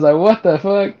 I was like, what the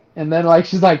fuck? And then like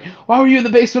she's like, "Why were you in the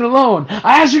basement alone?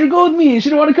 I asked you to go with me. She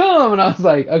didn't want to come." And I was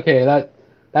like, okay, that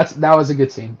was a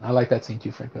good scene. I like that scene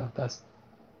too, Franco.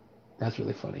 That's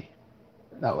really funny.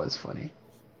 That was funny.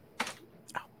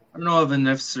 I don't know if I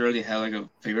necessarily had like a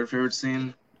favorite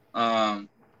scene.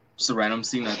 Just a random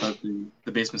scene. I thought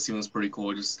the basement scene was pretty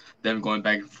cool. Just them going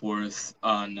back and forth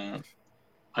on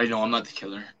how you know I'm not the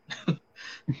killer. And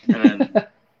then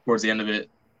towards the end of it,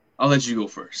 I'll let you go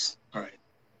first. All right.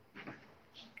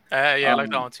 Yeah, I like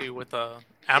that one too with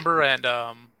Amber and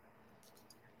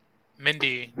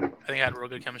Mindy. I think I had real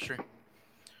good chemistry.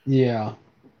 Yeah.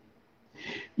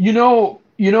 You know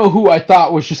who I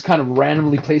thought was just kind of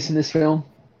randomly placed in this film?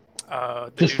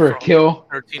 Just for a kill.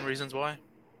 13 Reasons Why.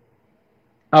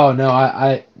 Oh no,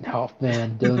 oh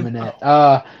man, Dylan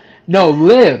Minnette. No,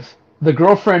 Liv, the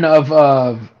girlfriend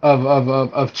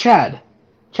of Chad.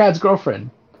 Chad's girlfriend.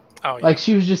 Oh yeah. Like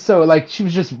she was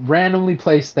just randomly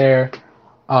placed there.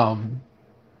 And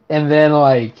then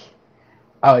like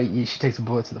she takes a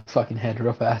bullet to the fucking head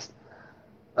real fast.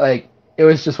 Like it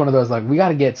was just one of those like we got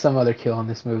to get some other kill in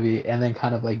this movie, and then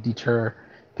kind of like deter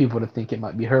people to think it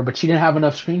might be her. But she didn't have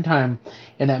enough screen time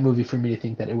in that movie for me to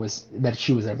think that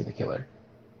she was ever the killer.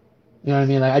 You know what I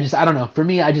mean? Like I don't know. For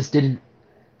me, I just didn't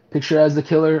picture her as the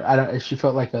killer. I don't. She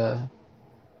felt like a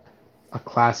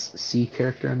class C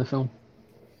character in the film.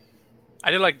 I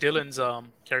did like Dylan's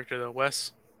character though,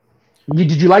 Wes.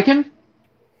 Did you like him?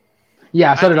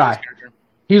 Yeah, so did like I. his character.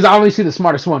 He was obviously the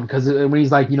smartest one because when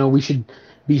he's like, we should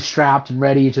be strapped and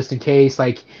ready just in case.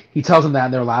 Like he tells them that,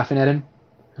 and they're laughing at him.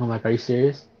 And I'm like, are you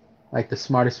serious? Like the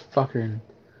smartest fucker.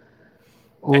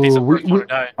 And he's the first one to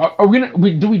die. Are we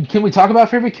gonna? Can we talk about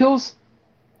favorite kills?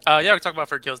 Yeah, we can talk about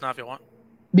favorite kills now if you want.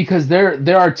 Because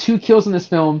there are 2 kills in this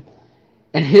film,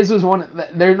 and his was one.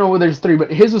 There's 3, but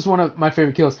his was one of my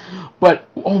favorite kills. But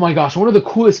oh my gosh, one of the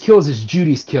coolest kills is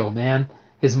Judy's kill, man.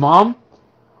 His mom.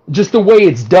 Just the way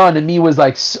it's done, and me was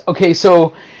like, okay,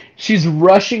 so she's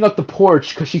rushing up the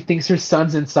porch because she thinks her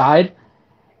son's inside,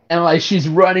 and like she's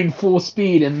running full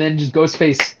speed, and then just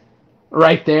Ghostface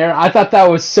right there. I thought that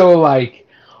was so like,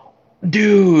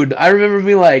 dude. I remember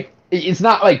being like, it's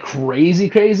not like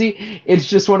crazy. It's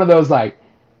just one of those like,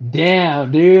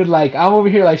 damn, dude. Like I'm over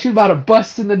here like she's about to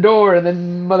bust in the door, and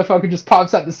then motherfucker just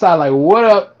pops out the side like, what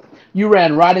up? You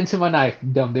ran right into my knife,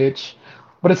 dumb bitch.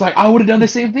 But it's like, I would have done the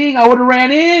same thing. I would have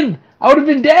ran in. I would have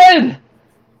been dead.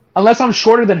 Unless I'm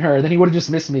shorter than her, then he would have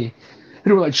just missed me. And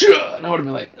he would have been like, shh, and I would have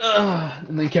been like, ugh,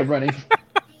 and then kept running.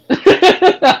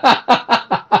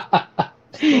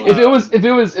 If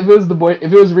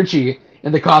it was Richie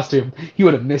in the costume, he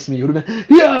would have missed me. He would have been,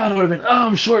 yeah, and I would have been, oh,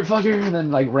 I'm short, fucker, and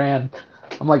then like ran.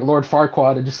 I'm like Lord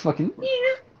Farquaad and just fucking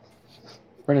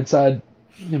run inside.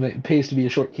 It pays to be a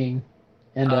short king.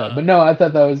 And but no, I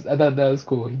thought that was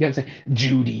cool. He kept saying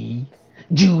Judy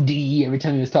every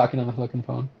time he was talking on the fucking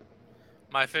phone.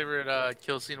 My favorite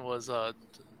kill scene was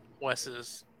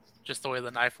Wes's, just the way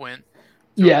the knife went.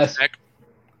 Yes.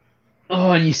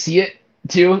 Oh, and you see it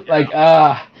too, yeah.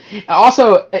 Like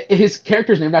also his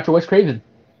character's named after Wes Craven.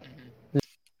 Mm-hmm.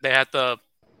 They had the.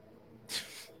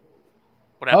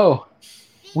 Oh,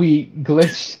 we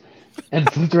glitched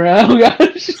and flipped around. Oh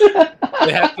gosh.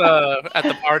 They had at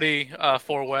the party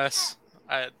for Wes.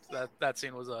 That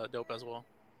scene was dope as well.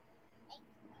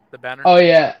 The banner. Oh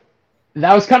yeah,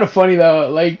 that was kind of funny though.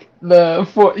 Like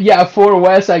for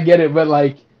Wes, I get it, but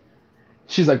like,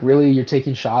 she's like, really, you're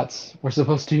taking shots? We're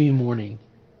supposed to be mourning.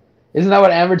 Isn't that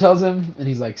what Amber tells him? And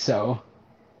he's like, so.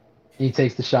 And he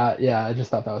takes the shot. Yeah, I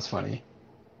just thought that was funny.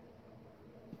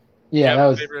 Yeah, that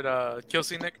was favorite kill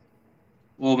scene, Nick.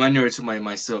 Well, Manuel took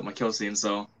my kill scene,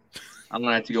 so I'm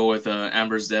gonna have to go with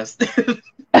Amber's death.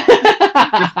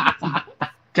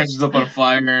 Catches up on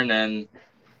fire, and then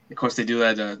of course they do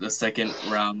that the second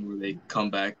round where they come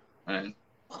back. And...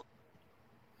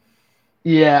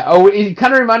 Yeah. Oh, it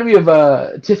kind of reminded me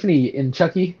of Tiffany in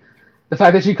Chucky. The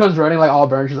fact that she comes running like all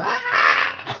burned, she's like,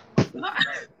 ah!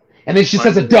 And then she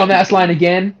says a dumbass line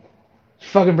again. She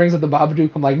fucking brings up the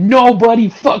Babadook. I'm like, nobody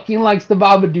fucking likes the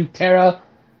Babadook, Tara.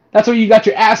 That's where you got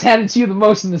your ass handed to you the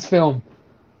most in this film.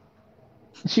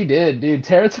 She did, dude.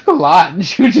 Tara took a lot, and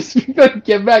she would just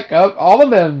get back up. All of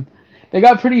them, they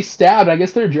got pretty stabbed. I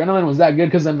guess their adrenaline was that good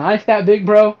because a knife that big,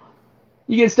 bro.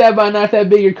 You get stabbed by a knife that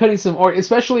big, you're cutting some, or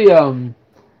especially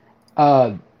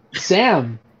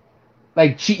Sam.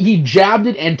 Like he jabbed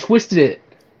it and twisted it.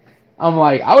 I'm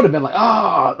like, I would have been like,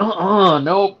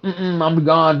 nope, I'm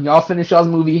gone. Y'all finish y'all's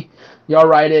movie. Y'all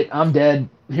write it. I'm dead.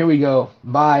 Here we go.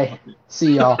 Bye.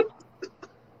 See y'all.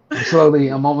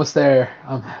 I'm almost there.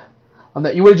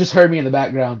 You would have just heard me in the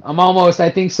background. I'm almost. I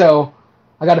think so.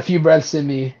 I got a few breaths in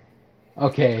me.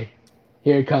 Okay,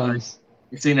 here it comes.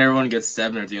 You're seeing everyone get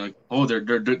stabbed and everything. Like, oh, they're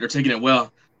taking it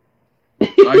well.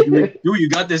 Right, do you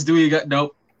got this?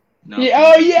 Nope. No. Yeah,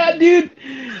 oh yeah, dude.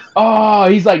 Oh,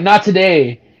 he's like, not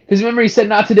today. Because remember he said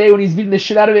not today when he's beating the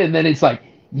shit out of it, and then it's like,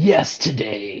 yes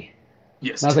today.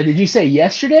 Yes. And I was like, did you say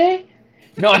yesterday?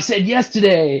 No, I said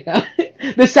yesterday.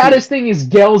 The saddest thing is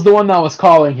Gail's the one that was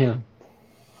calling him.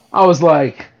 I was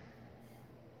like,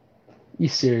 you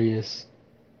serious?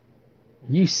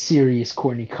 You serious,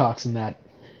 Courtney Cox, in that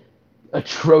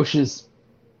atrocious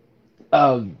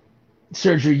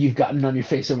surgery you've gotten on your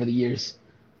face over the years?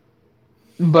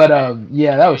 But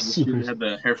yeah, that was super. You had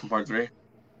the hair from part 3.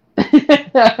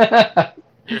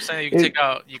 You're saying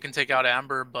you can take out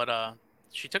Amber, but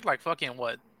she took like fucking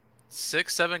what,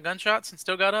 6-7 gunshots and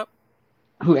still got up.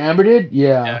 Who, Amber did?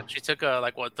 Yeah. Yeah, she took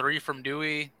like what, 3 from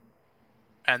Dewey,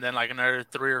 and then like another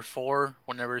 3 or 4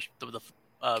 whenever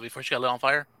before she got lit on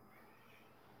fire.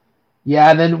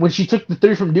 Yeah, and then when she took the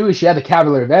 3 from Dewey, she had the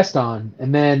Cavalier vest on,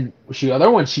 and then the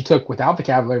other one she took without the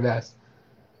Cavalier vest.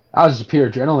 That was just pure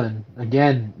adrenaline.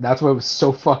 Again, that's what was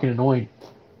so fucking annoying.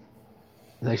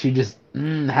 Like she just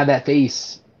had that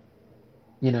face.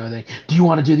 You know, like, do you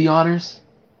want to do the honors?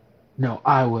 No,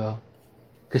 I will.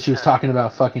 Because she was talking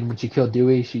about fucking when she killed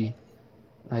Dewey, she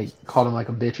like called him like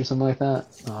a bitch or something like that.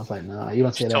 And I was like, nah, you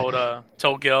don't say She that.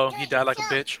 told Gil he died like a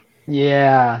bitch.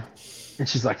 Yeah. And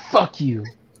she's like, fuck you.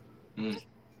 Mm.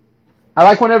 I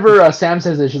like whenever Sam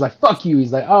says it, she's like, fuck you.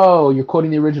 He's like, oh, you're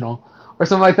quoting the original. Or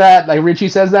something like that. Like Richie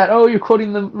says that, oh, you're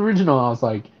quoting the original. I was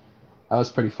like, that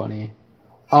was pretty funny.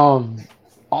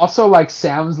 Also, like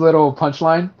Sam's little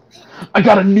punchline, I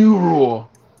got a new rule.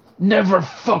 Never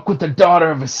fuck with the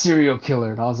daughter of a serial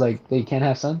killer. And I was like, they can't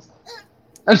have sons?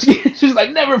 And she's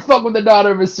like, never fuck with the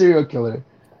daughter of a serial killer.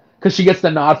 Because she gets the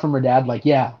nod from her dad, like,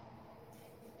 yeah,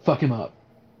 fuck him up.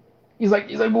 He's like,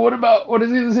 but what about, what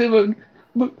does he say?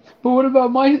 But what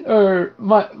about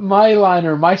my line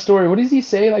or my story? What does he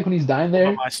say, like, when he's dying there?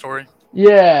 About my story.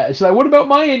 Yeah. She's like, what about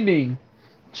my ending?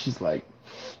 She's like,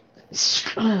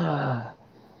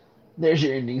 there's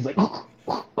your ending. He's like,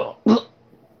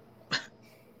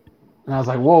 and I was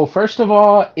like, whoa, first of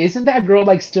all, isn't that girl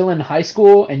like still in high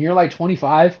school and you're like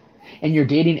 25 and you're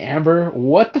dating Amber?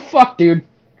 What the fuck, dude?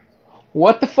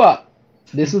 What the fuck?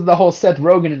 This is the whole Seth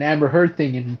Rogen and Amber Heard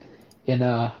thing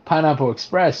in Pineapple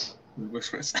Express.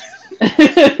 Express.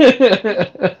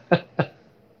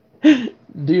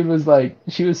 Dude was like,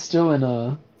 she was still in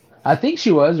I think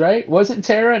she was, right? Wasn't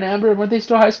Tara and Amber, weren't they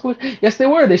still high school? Yes, they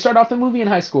were. They started off the movie in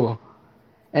high school.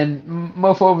 And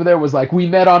Mofo over there was like, we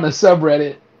met on a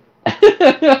subreddit.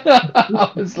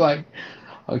 I was like,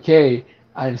 okay,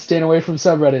 I'm staying away from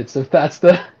subreddits if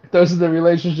those are the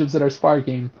relationships that are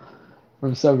sparking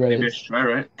from subreddits. Maybe I should try,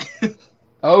 right?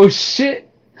 Oh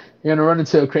shit! You're gonna run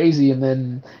into a crazy and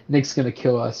then Nick's gonna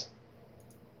kill us.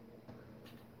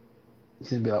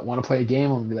 He's gonna be like, wanna play a game?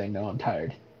 I'm gonna be like, no, I'm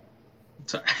tired.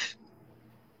 Sorry.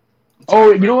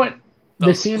 Oh, you know what? The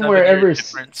The scene 7-year where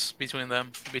difference between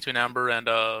Amber and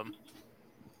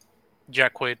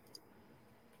Jack Quaid.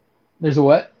 there's a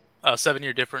what?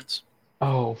 7-year difference.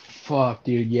 Oh fuck,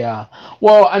 dude, yeah.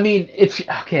 Well, I mean,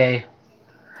 okay.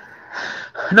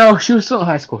 No, she was still in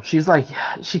high school. She's like,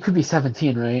 she could be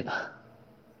 17, right?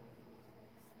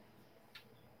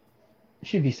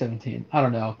 She'd be 17. I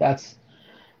don't know. That's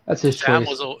his Sam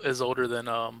choice. is older than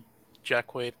Jack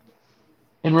Quaid.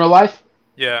 In real life?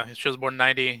 Yeah, she was born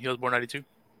 90. He was born 92.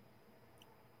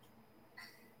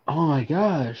 Oh my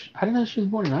gosh. I didn't know she was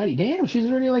born in 90. Damn, she's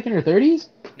already like in her 30s?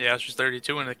 Yeah, she's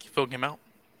 32 when the film came out.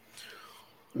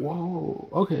 Whoa,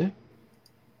 okay.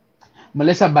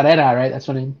 Melissa Barrera, right? That's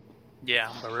her name.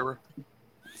 Yeah, by River.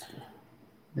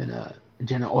 Then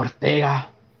Jenna Ortega.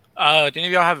 Do any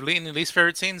of y'all have any least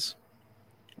favorite scenes?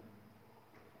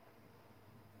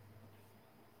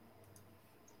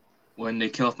 When they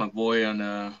kill off my boy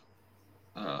on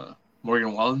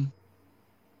Morgan Wallen.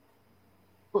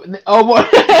 Oh boy,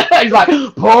 he's like,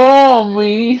 pull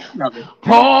me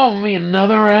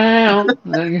another round.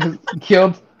 Then he gets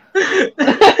killed.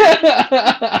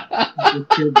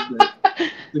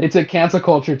 It's a cancel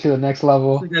culture to the next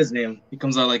level. What's the guy's name? He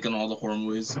comes out like in all the horror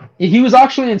movies. He was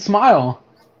actually in Smile,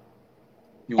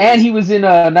 and he was in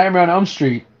Nightmare on Elm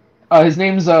Street. His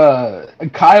name's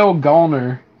Kyle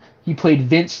Gallner. He played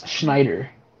Vince Schneider.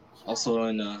 Also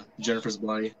in Jennifer's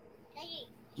Body.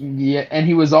 Yeah, and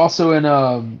he was also in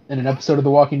an episode of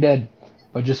The Walking Dead,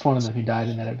 but just one of them. He died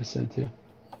in that episode too.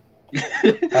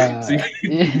 So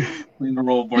playing the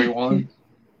role of Morgan Wallen.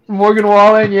 Morgan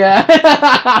Wallen,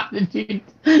 yeah. Dude,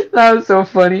 that was so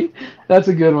funny. That's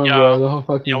a good one, bro. The whole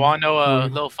fucking. You want to know a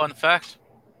little fun fact?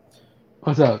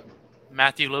 What's up?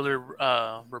 Matthew Lillard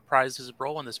reprised his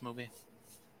role in this movie.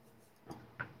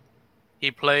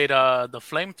 He played the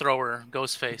flamethrower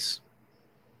Ghostface.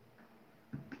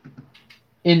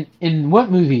 In what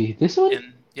movie? This one?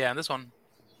 In this one.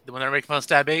 The one they're making fun of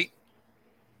Stab 8.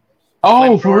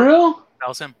 Oh, for real? That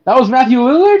was him. That was Matthew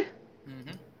Lillard?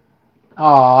 Mm-hmm.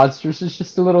 Oh, it's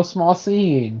just a little small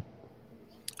scene.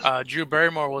 Drew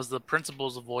Barrymore was the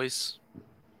principal's voice.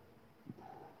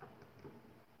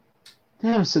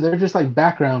 Damn, so they're just like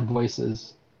background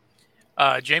voices.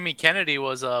 Jamie Kennedy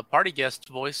was a party guest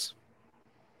voice.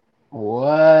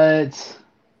 What?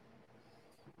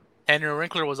 Henry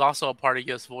Winkler was also a party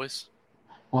guest voice.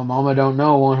 Well, Mama don't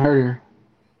know won't hurt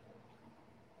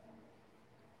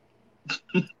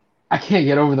her. I can't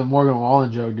get over the Morgan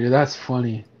Wallen joke, dude. That's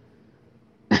funny.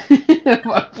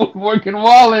 Morgan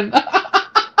Wallen.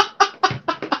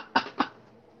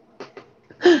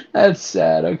 That's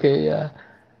sad. Okay, yeah.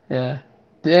 Yeah.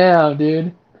 Damn,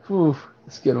 dude. Oof,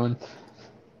 that's a good one.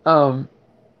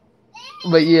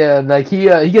 But yeah, like he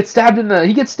gets stabbed in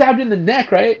the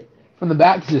neck, right? from the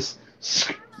back, just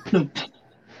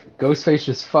Ghostface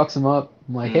just fucks him up.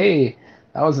 I'm like, hey,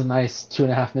 that was a nice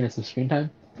 2.5 minutes of screen time.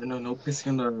 No pissing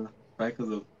on the back of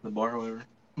the bar, or whatever.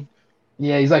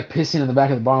 Yeah, he's like pissing in the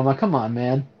back of the bar. I'm like, come on,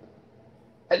 man.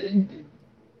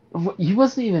 He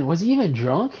wasn't even. Was he even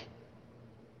drunk?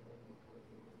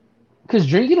 Because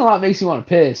drinking a lot makes you want to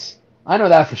piss. I know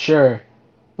that for sure.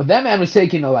 But that man was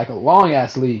taking a long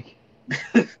ass leak.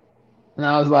 And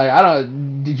I was like,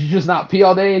 did you just not pee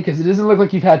all day? Because it doesn't look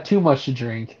like you've had too much to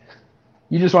drink.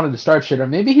 You just wanted to start shit, or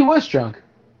maybe he was drunk.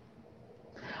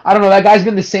 I don't know. That guy's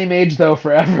been the same age though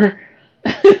forever.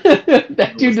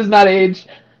 That dude does not age.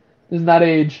 Does not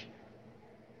age.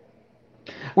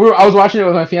 I was watching it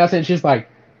with my fiance, and she's like,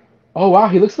 "Oh wow,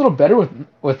 he looks a little better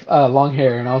with long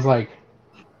hair." And I was like,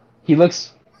 "He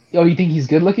looks. Oh, you think he's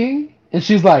good looking?" And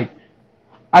she's like,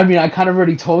 "I mean, I kind of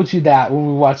already told you that when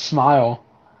we watched Smile."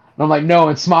 And I'm like, "No,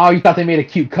 in Smile, you thought they made a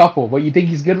cute couple, but you think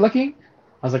he's good looking?"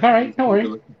 I was like, "All right, don't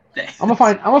worry. I'm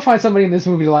gonna find somebody in this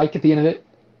movie to like at the end of it."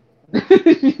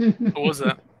 What was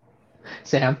that?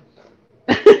 Sam.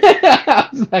 I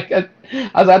was like, I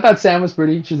thought Sam was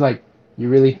pretty. She's like, "You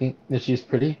really think that she's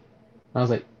pretty?" And I was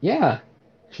like, "Yeah."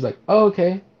 She's like, "Oh,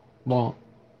 okay. Well,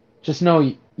 just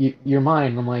know you're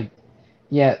mine." I'm like,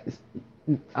 "Yeah,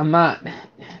 I'm not.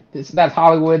 That's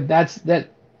Hollywood. That.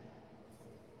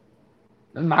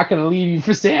 I'm not gonna leave you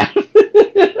for Sam."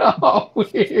 Oh,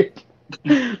 weird.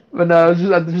 But no, I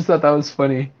just thought that was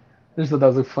funny. I just thought that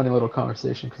was a funny little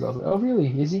conversation because I was like, "Oh, really?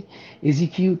 Is he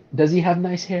cute? Does he have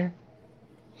nice hair?"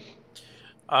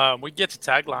 We get to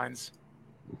taglines.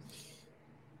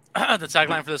 The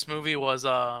tagline for this movie was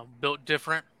 "Built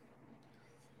Different."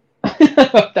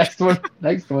 Next one.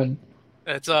 Next one.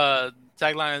 It's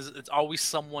tagline is "It's always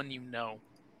someone you know."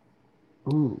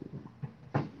 Ooh.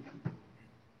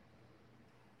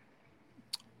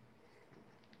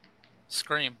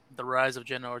 Scream: The Rise of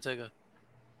Jenna Ortega.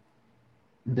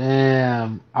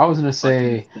 Damn. I was gonna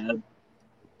say.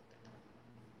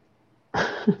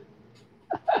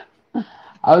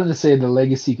 I was gonna say the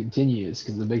legacy continues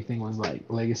because the big thing was like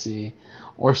legacy,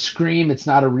 or Scream. It's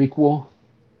not a requel.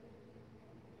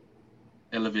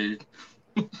 Elevated.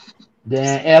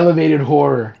 Damn, elevated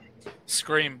horror.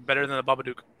 Scream: Better than the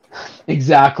Babadook.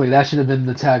 Exactly. That should have been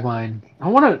the tagline. I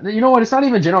want to. You know what? It's not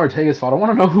even Jenna Ortega's fault. I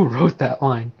want to know who wrote that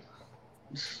line.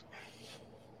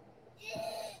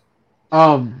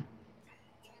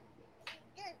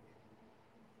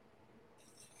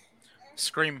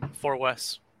 Scream: Four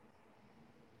West.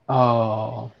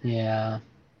 Oh yeah.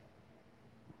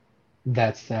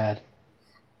 That's sad.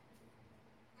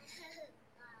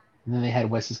 And then they had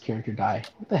Wes's character die.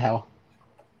 What the hell?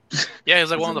 Yeah, he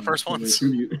was like one of the first ones.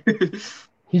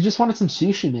 He just wanted some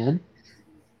sushi, man.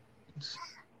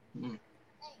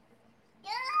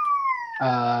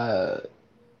 I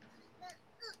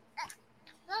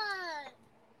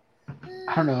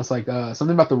don't know. It's like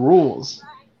something about the rules.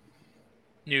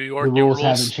 New York, The new rules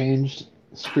haven't changed.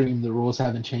 Scream, the rules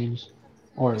haven't changed.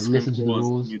 Or listen to the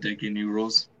rules. You taking new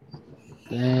rules?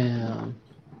 Damn.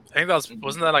 I think that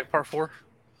wasn't that like part 4?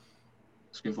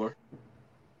 Scream 4.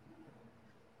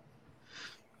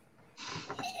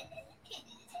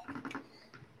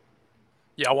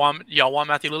 Y'all want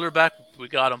Matthew Lillard back? We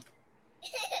got him.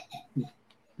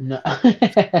 No.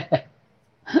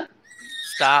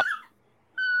 Stop.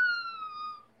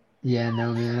 Yeah,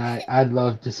 no, man. I'd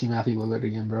love to see Matthew Lillard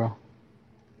again, bro.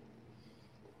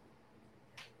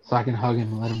 So I can hug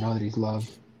him and let him know that he's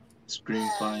loved. Scream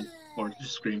 5 or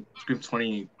just Scream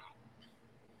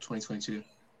 2022.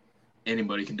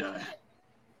 Anybody can die.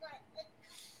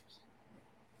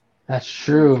 That's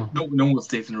true. No one was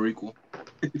safe in the requel.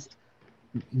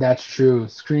 That's true.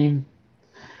 Scream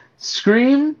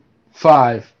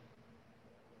 5.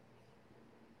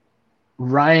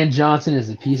 Ryan Johnson is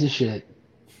a piece of shit.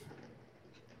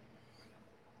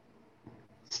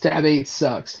 Stab 8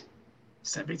 sucks.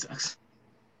 Stab 8 sucks.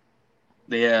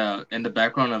 Yeah, in the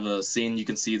background of a scene, you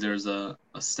can see there's a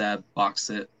stab box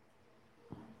set.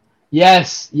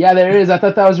 Yes, yeah, there is. I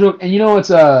thought that was real. And you know what's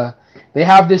they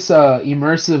have this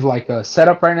immersive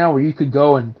setup right now where you could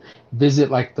go and visit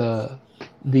like the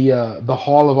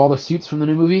hall of all the suits from the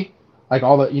new movie, like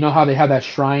all the, you know how they have that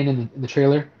shrine in the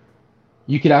trailer.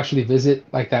 You could actually visit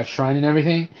like that shrine and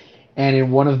everything. And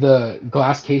in one of the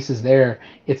glass cases there,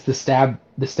 it's the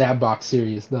stab box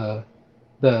series, the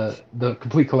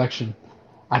complete collection.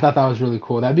 I thought that was really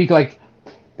cool. That'd be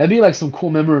like some cool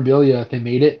memorabilia if they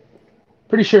made it.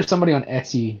 Pretty sure somebody on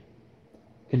Etsy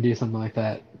can do something like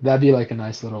that. That'd be like a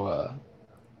nice little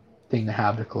thing to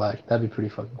have to collect. That'd be pretty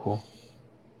fucking cool.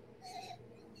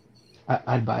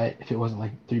 I'd buy it if it wasn't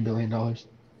like $3 billion.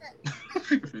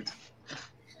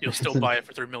 You'll still buy it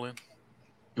for $3 million.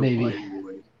 You'll Maybe. buy it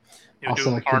anyway. You'll I'll do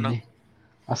sell a Klarna. kidney.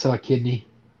 I'll sell a kidney.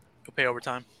 You'll pay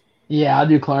overtime. Yeah, I'll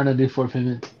do Klarna, do 4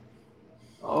 payments.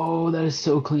 Oh, that is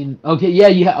so clean. Okay,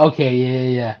 yeah. Okay,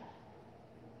 yeah.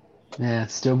 Man,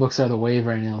 Steelbooks are the wave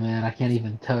right now, man. I can't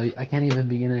even tell you. I can't even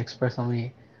begin to express how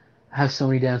many. I have so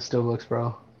many damn Steelbooks,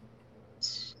 bro.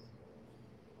 It's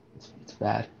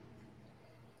bad.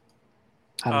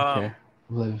 I don't care.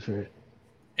 I'm living for it.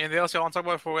 Anything else y'all want to talk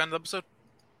about before we end the episode?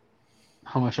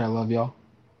 How much I love y'all.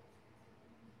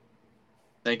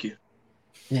 Thank you.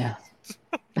 Yeah.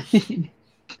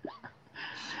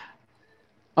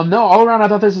 No, all around, I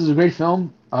thought this was a great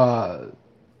film.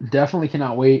 Definitely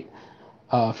cannot wait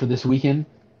for this weekend.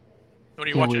 When are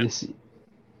you Can't watching wait to it? see.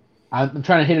 I'm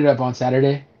trying to hit it up on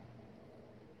Saturday.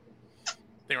 I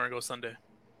think we're gonna go Sunday.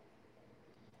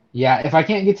 Yeah, if I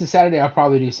can't get to Saturday, I'll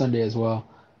probably do Sunday as well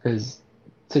because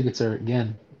tickets are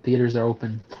again, theaters are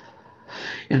open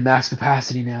in max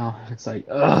capacity now. It's like,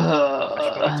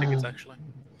 I should buy tickets actually.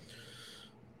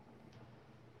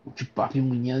 Papi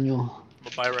Muñeño. I'm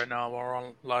gonna buy it right now while we're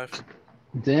on live.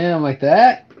 Damn, like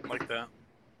that? Like that.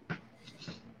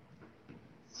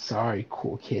 Sorry,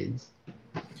 cool kids.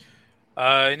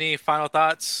 Any final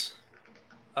thoughts?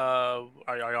 Are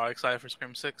y'all excited for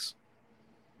Scream 6?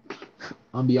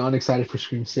 I'm beyond excited for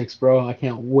Scream 6, bro. I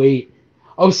can't wait.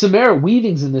 Oh, Samara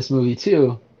Weaving's in this movie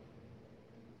too.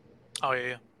 Oh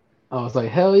yeah. I was like,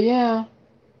 hell yeah.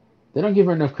 They don't give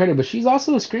her enough credit, but she's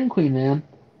also a Scream Queen, man.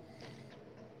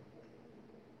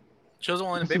 She was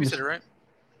only in Babysitter, right?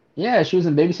 Yeah, she was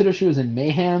in Babysitter. She was in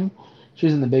Mayhem. She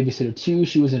was in The Babysitter 2.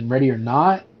 She was in Ready or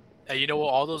Not. Hey, you know what?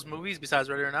 All those movies, besides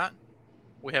Ready or Not,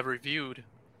 we have reviewed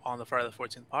on the Friday the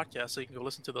 14th podcast, so you can go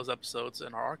listen to those episodes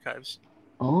in our archives.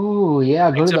 Oh, yeah.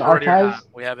 Go to Except the for Ready or archives.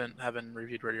 Not. We haven't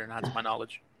reviewed Ready or Not, to my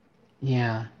knowledge.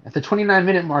 Yeah. At the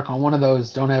 29-minute mark on one of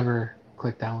those, don't ever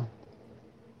click that one.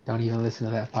 Don't even listen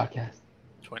to that podcast.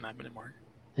 29-minute mark.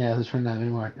 Yeah, the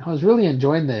 29-minute mark. I was really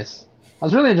enjoying this. I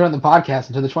was really enjoying the podcast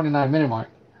until the 29-minute mark.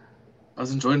 I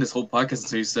was enjoying this whole podcast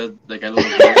until you said like I don't know.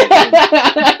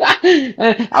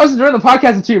 I was enjoying the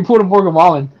podcast until you pulled a Morgan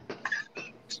Wallen.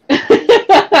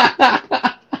 I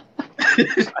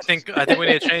think we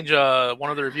need to change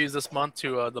one of the reviews this month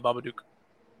to the Babadook.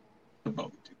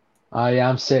 Yeah,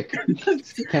 I'm sick.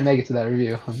 Can't make it to that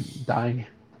review. I'm dying.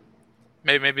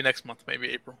 Maybe next month. Maybe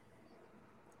April.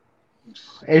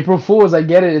 April Fools, I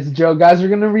get it. It's a joke. Guys, we're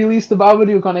going to release the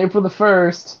Babadook on April the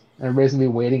 1st. Everybody's going to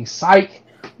be waiting. Psych!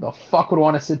 The fuck would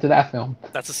want to sit to that film?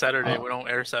 That's a Saturday. We don't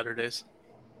air Saturdays.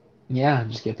 Yeah,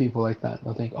 just get people like that.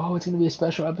 They'll think, oh, it's going to be a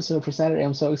special episode for Saturday.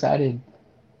 I'm so excited.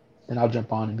 And I'll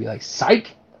jump on and be like,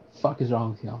 psych! Fuck is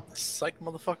wrong with y'all? Psych,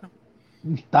 motherfucker.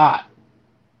 You thought.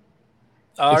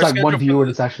 It's like one viewer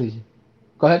that's actually...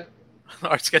 Go ahead.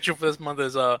 Our schedule for this month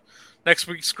is next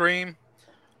week's Scream.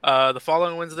 The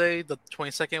following Wednesday, the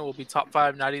 22nd, will be Top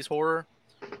 5 90s Horror.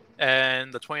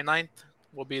 And the 29th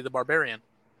will be The Barbarian.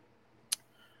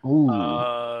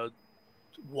 Ooh.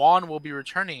 Juan will be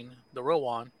returning, the real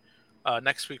Juan,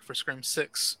 next week for Scream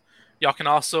 6. Y'all can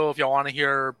also, if y'all want to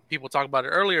hear people talk about it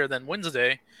earlier than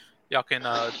Wednesday, y'all can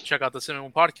check out the Cinema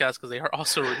podcast because they are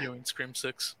also reviewing Scream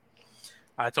 6.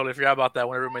 I totally forgot about that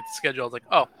whenever we made the schedule. I was like,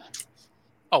 oh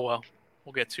well,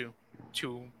 we'll get two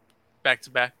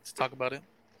back-to-back to talk about it.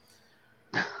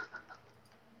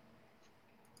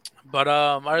 But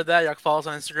other than that, y'all can follow us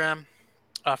on Instagram,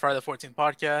 Friday the 14th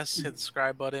podcast. Hit the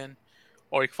subscribe button,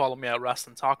 or you can follow me at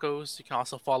Rastin Tacos. You can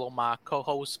also follow my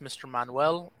co-host, Mr.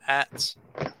 Manuel, at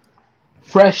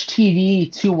Fresh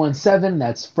TV 217.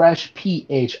 That's Fresh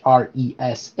PHRESH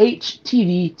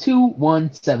TV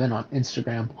 217 on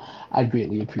Instagram. I'd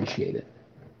greatly appreciate it.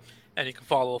 and you can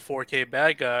follow 4K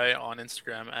Bad Guy on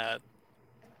Instagram at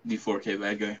The 4K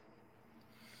bad guy.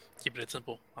 Keeping It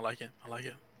Simple. I like it.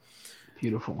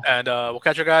 Beautiful. And we'll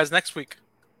catch you guys next week.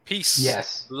 Peace.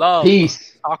 Yes. Love.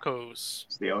 Peace. Tacos.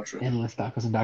 It's the outro. Endless tacos and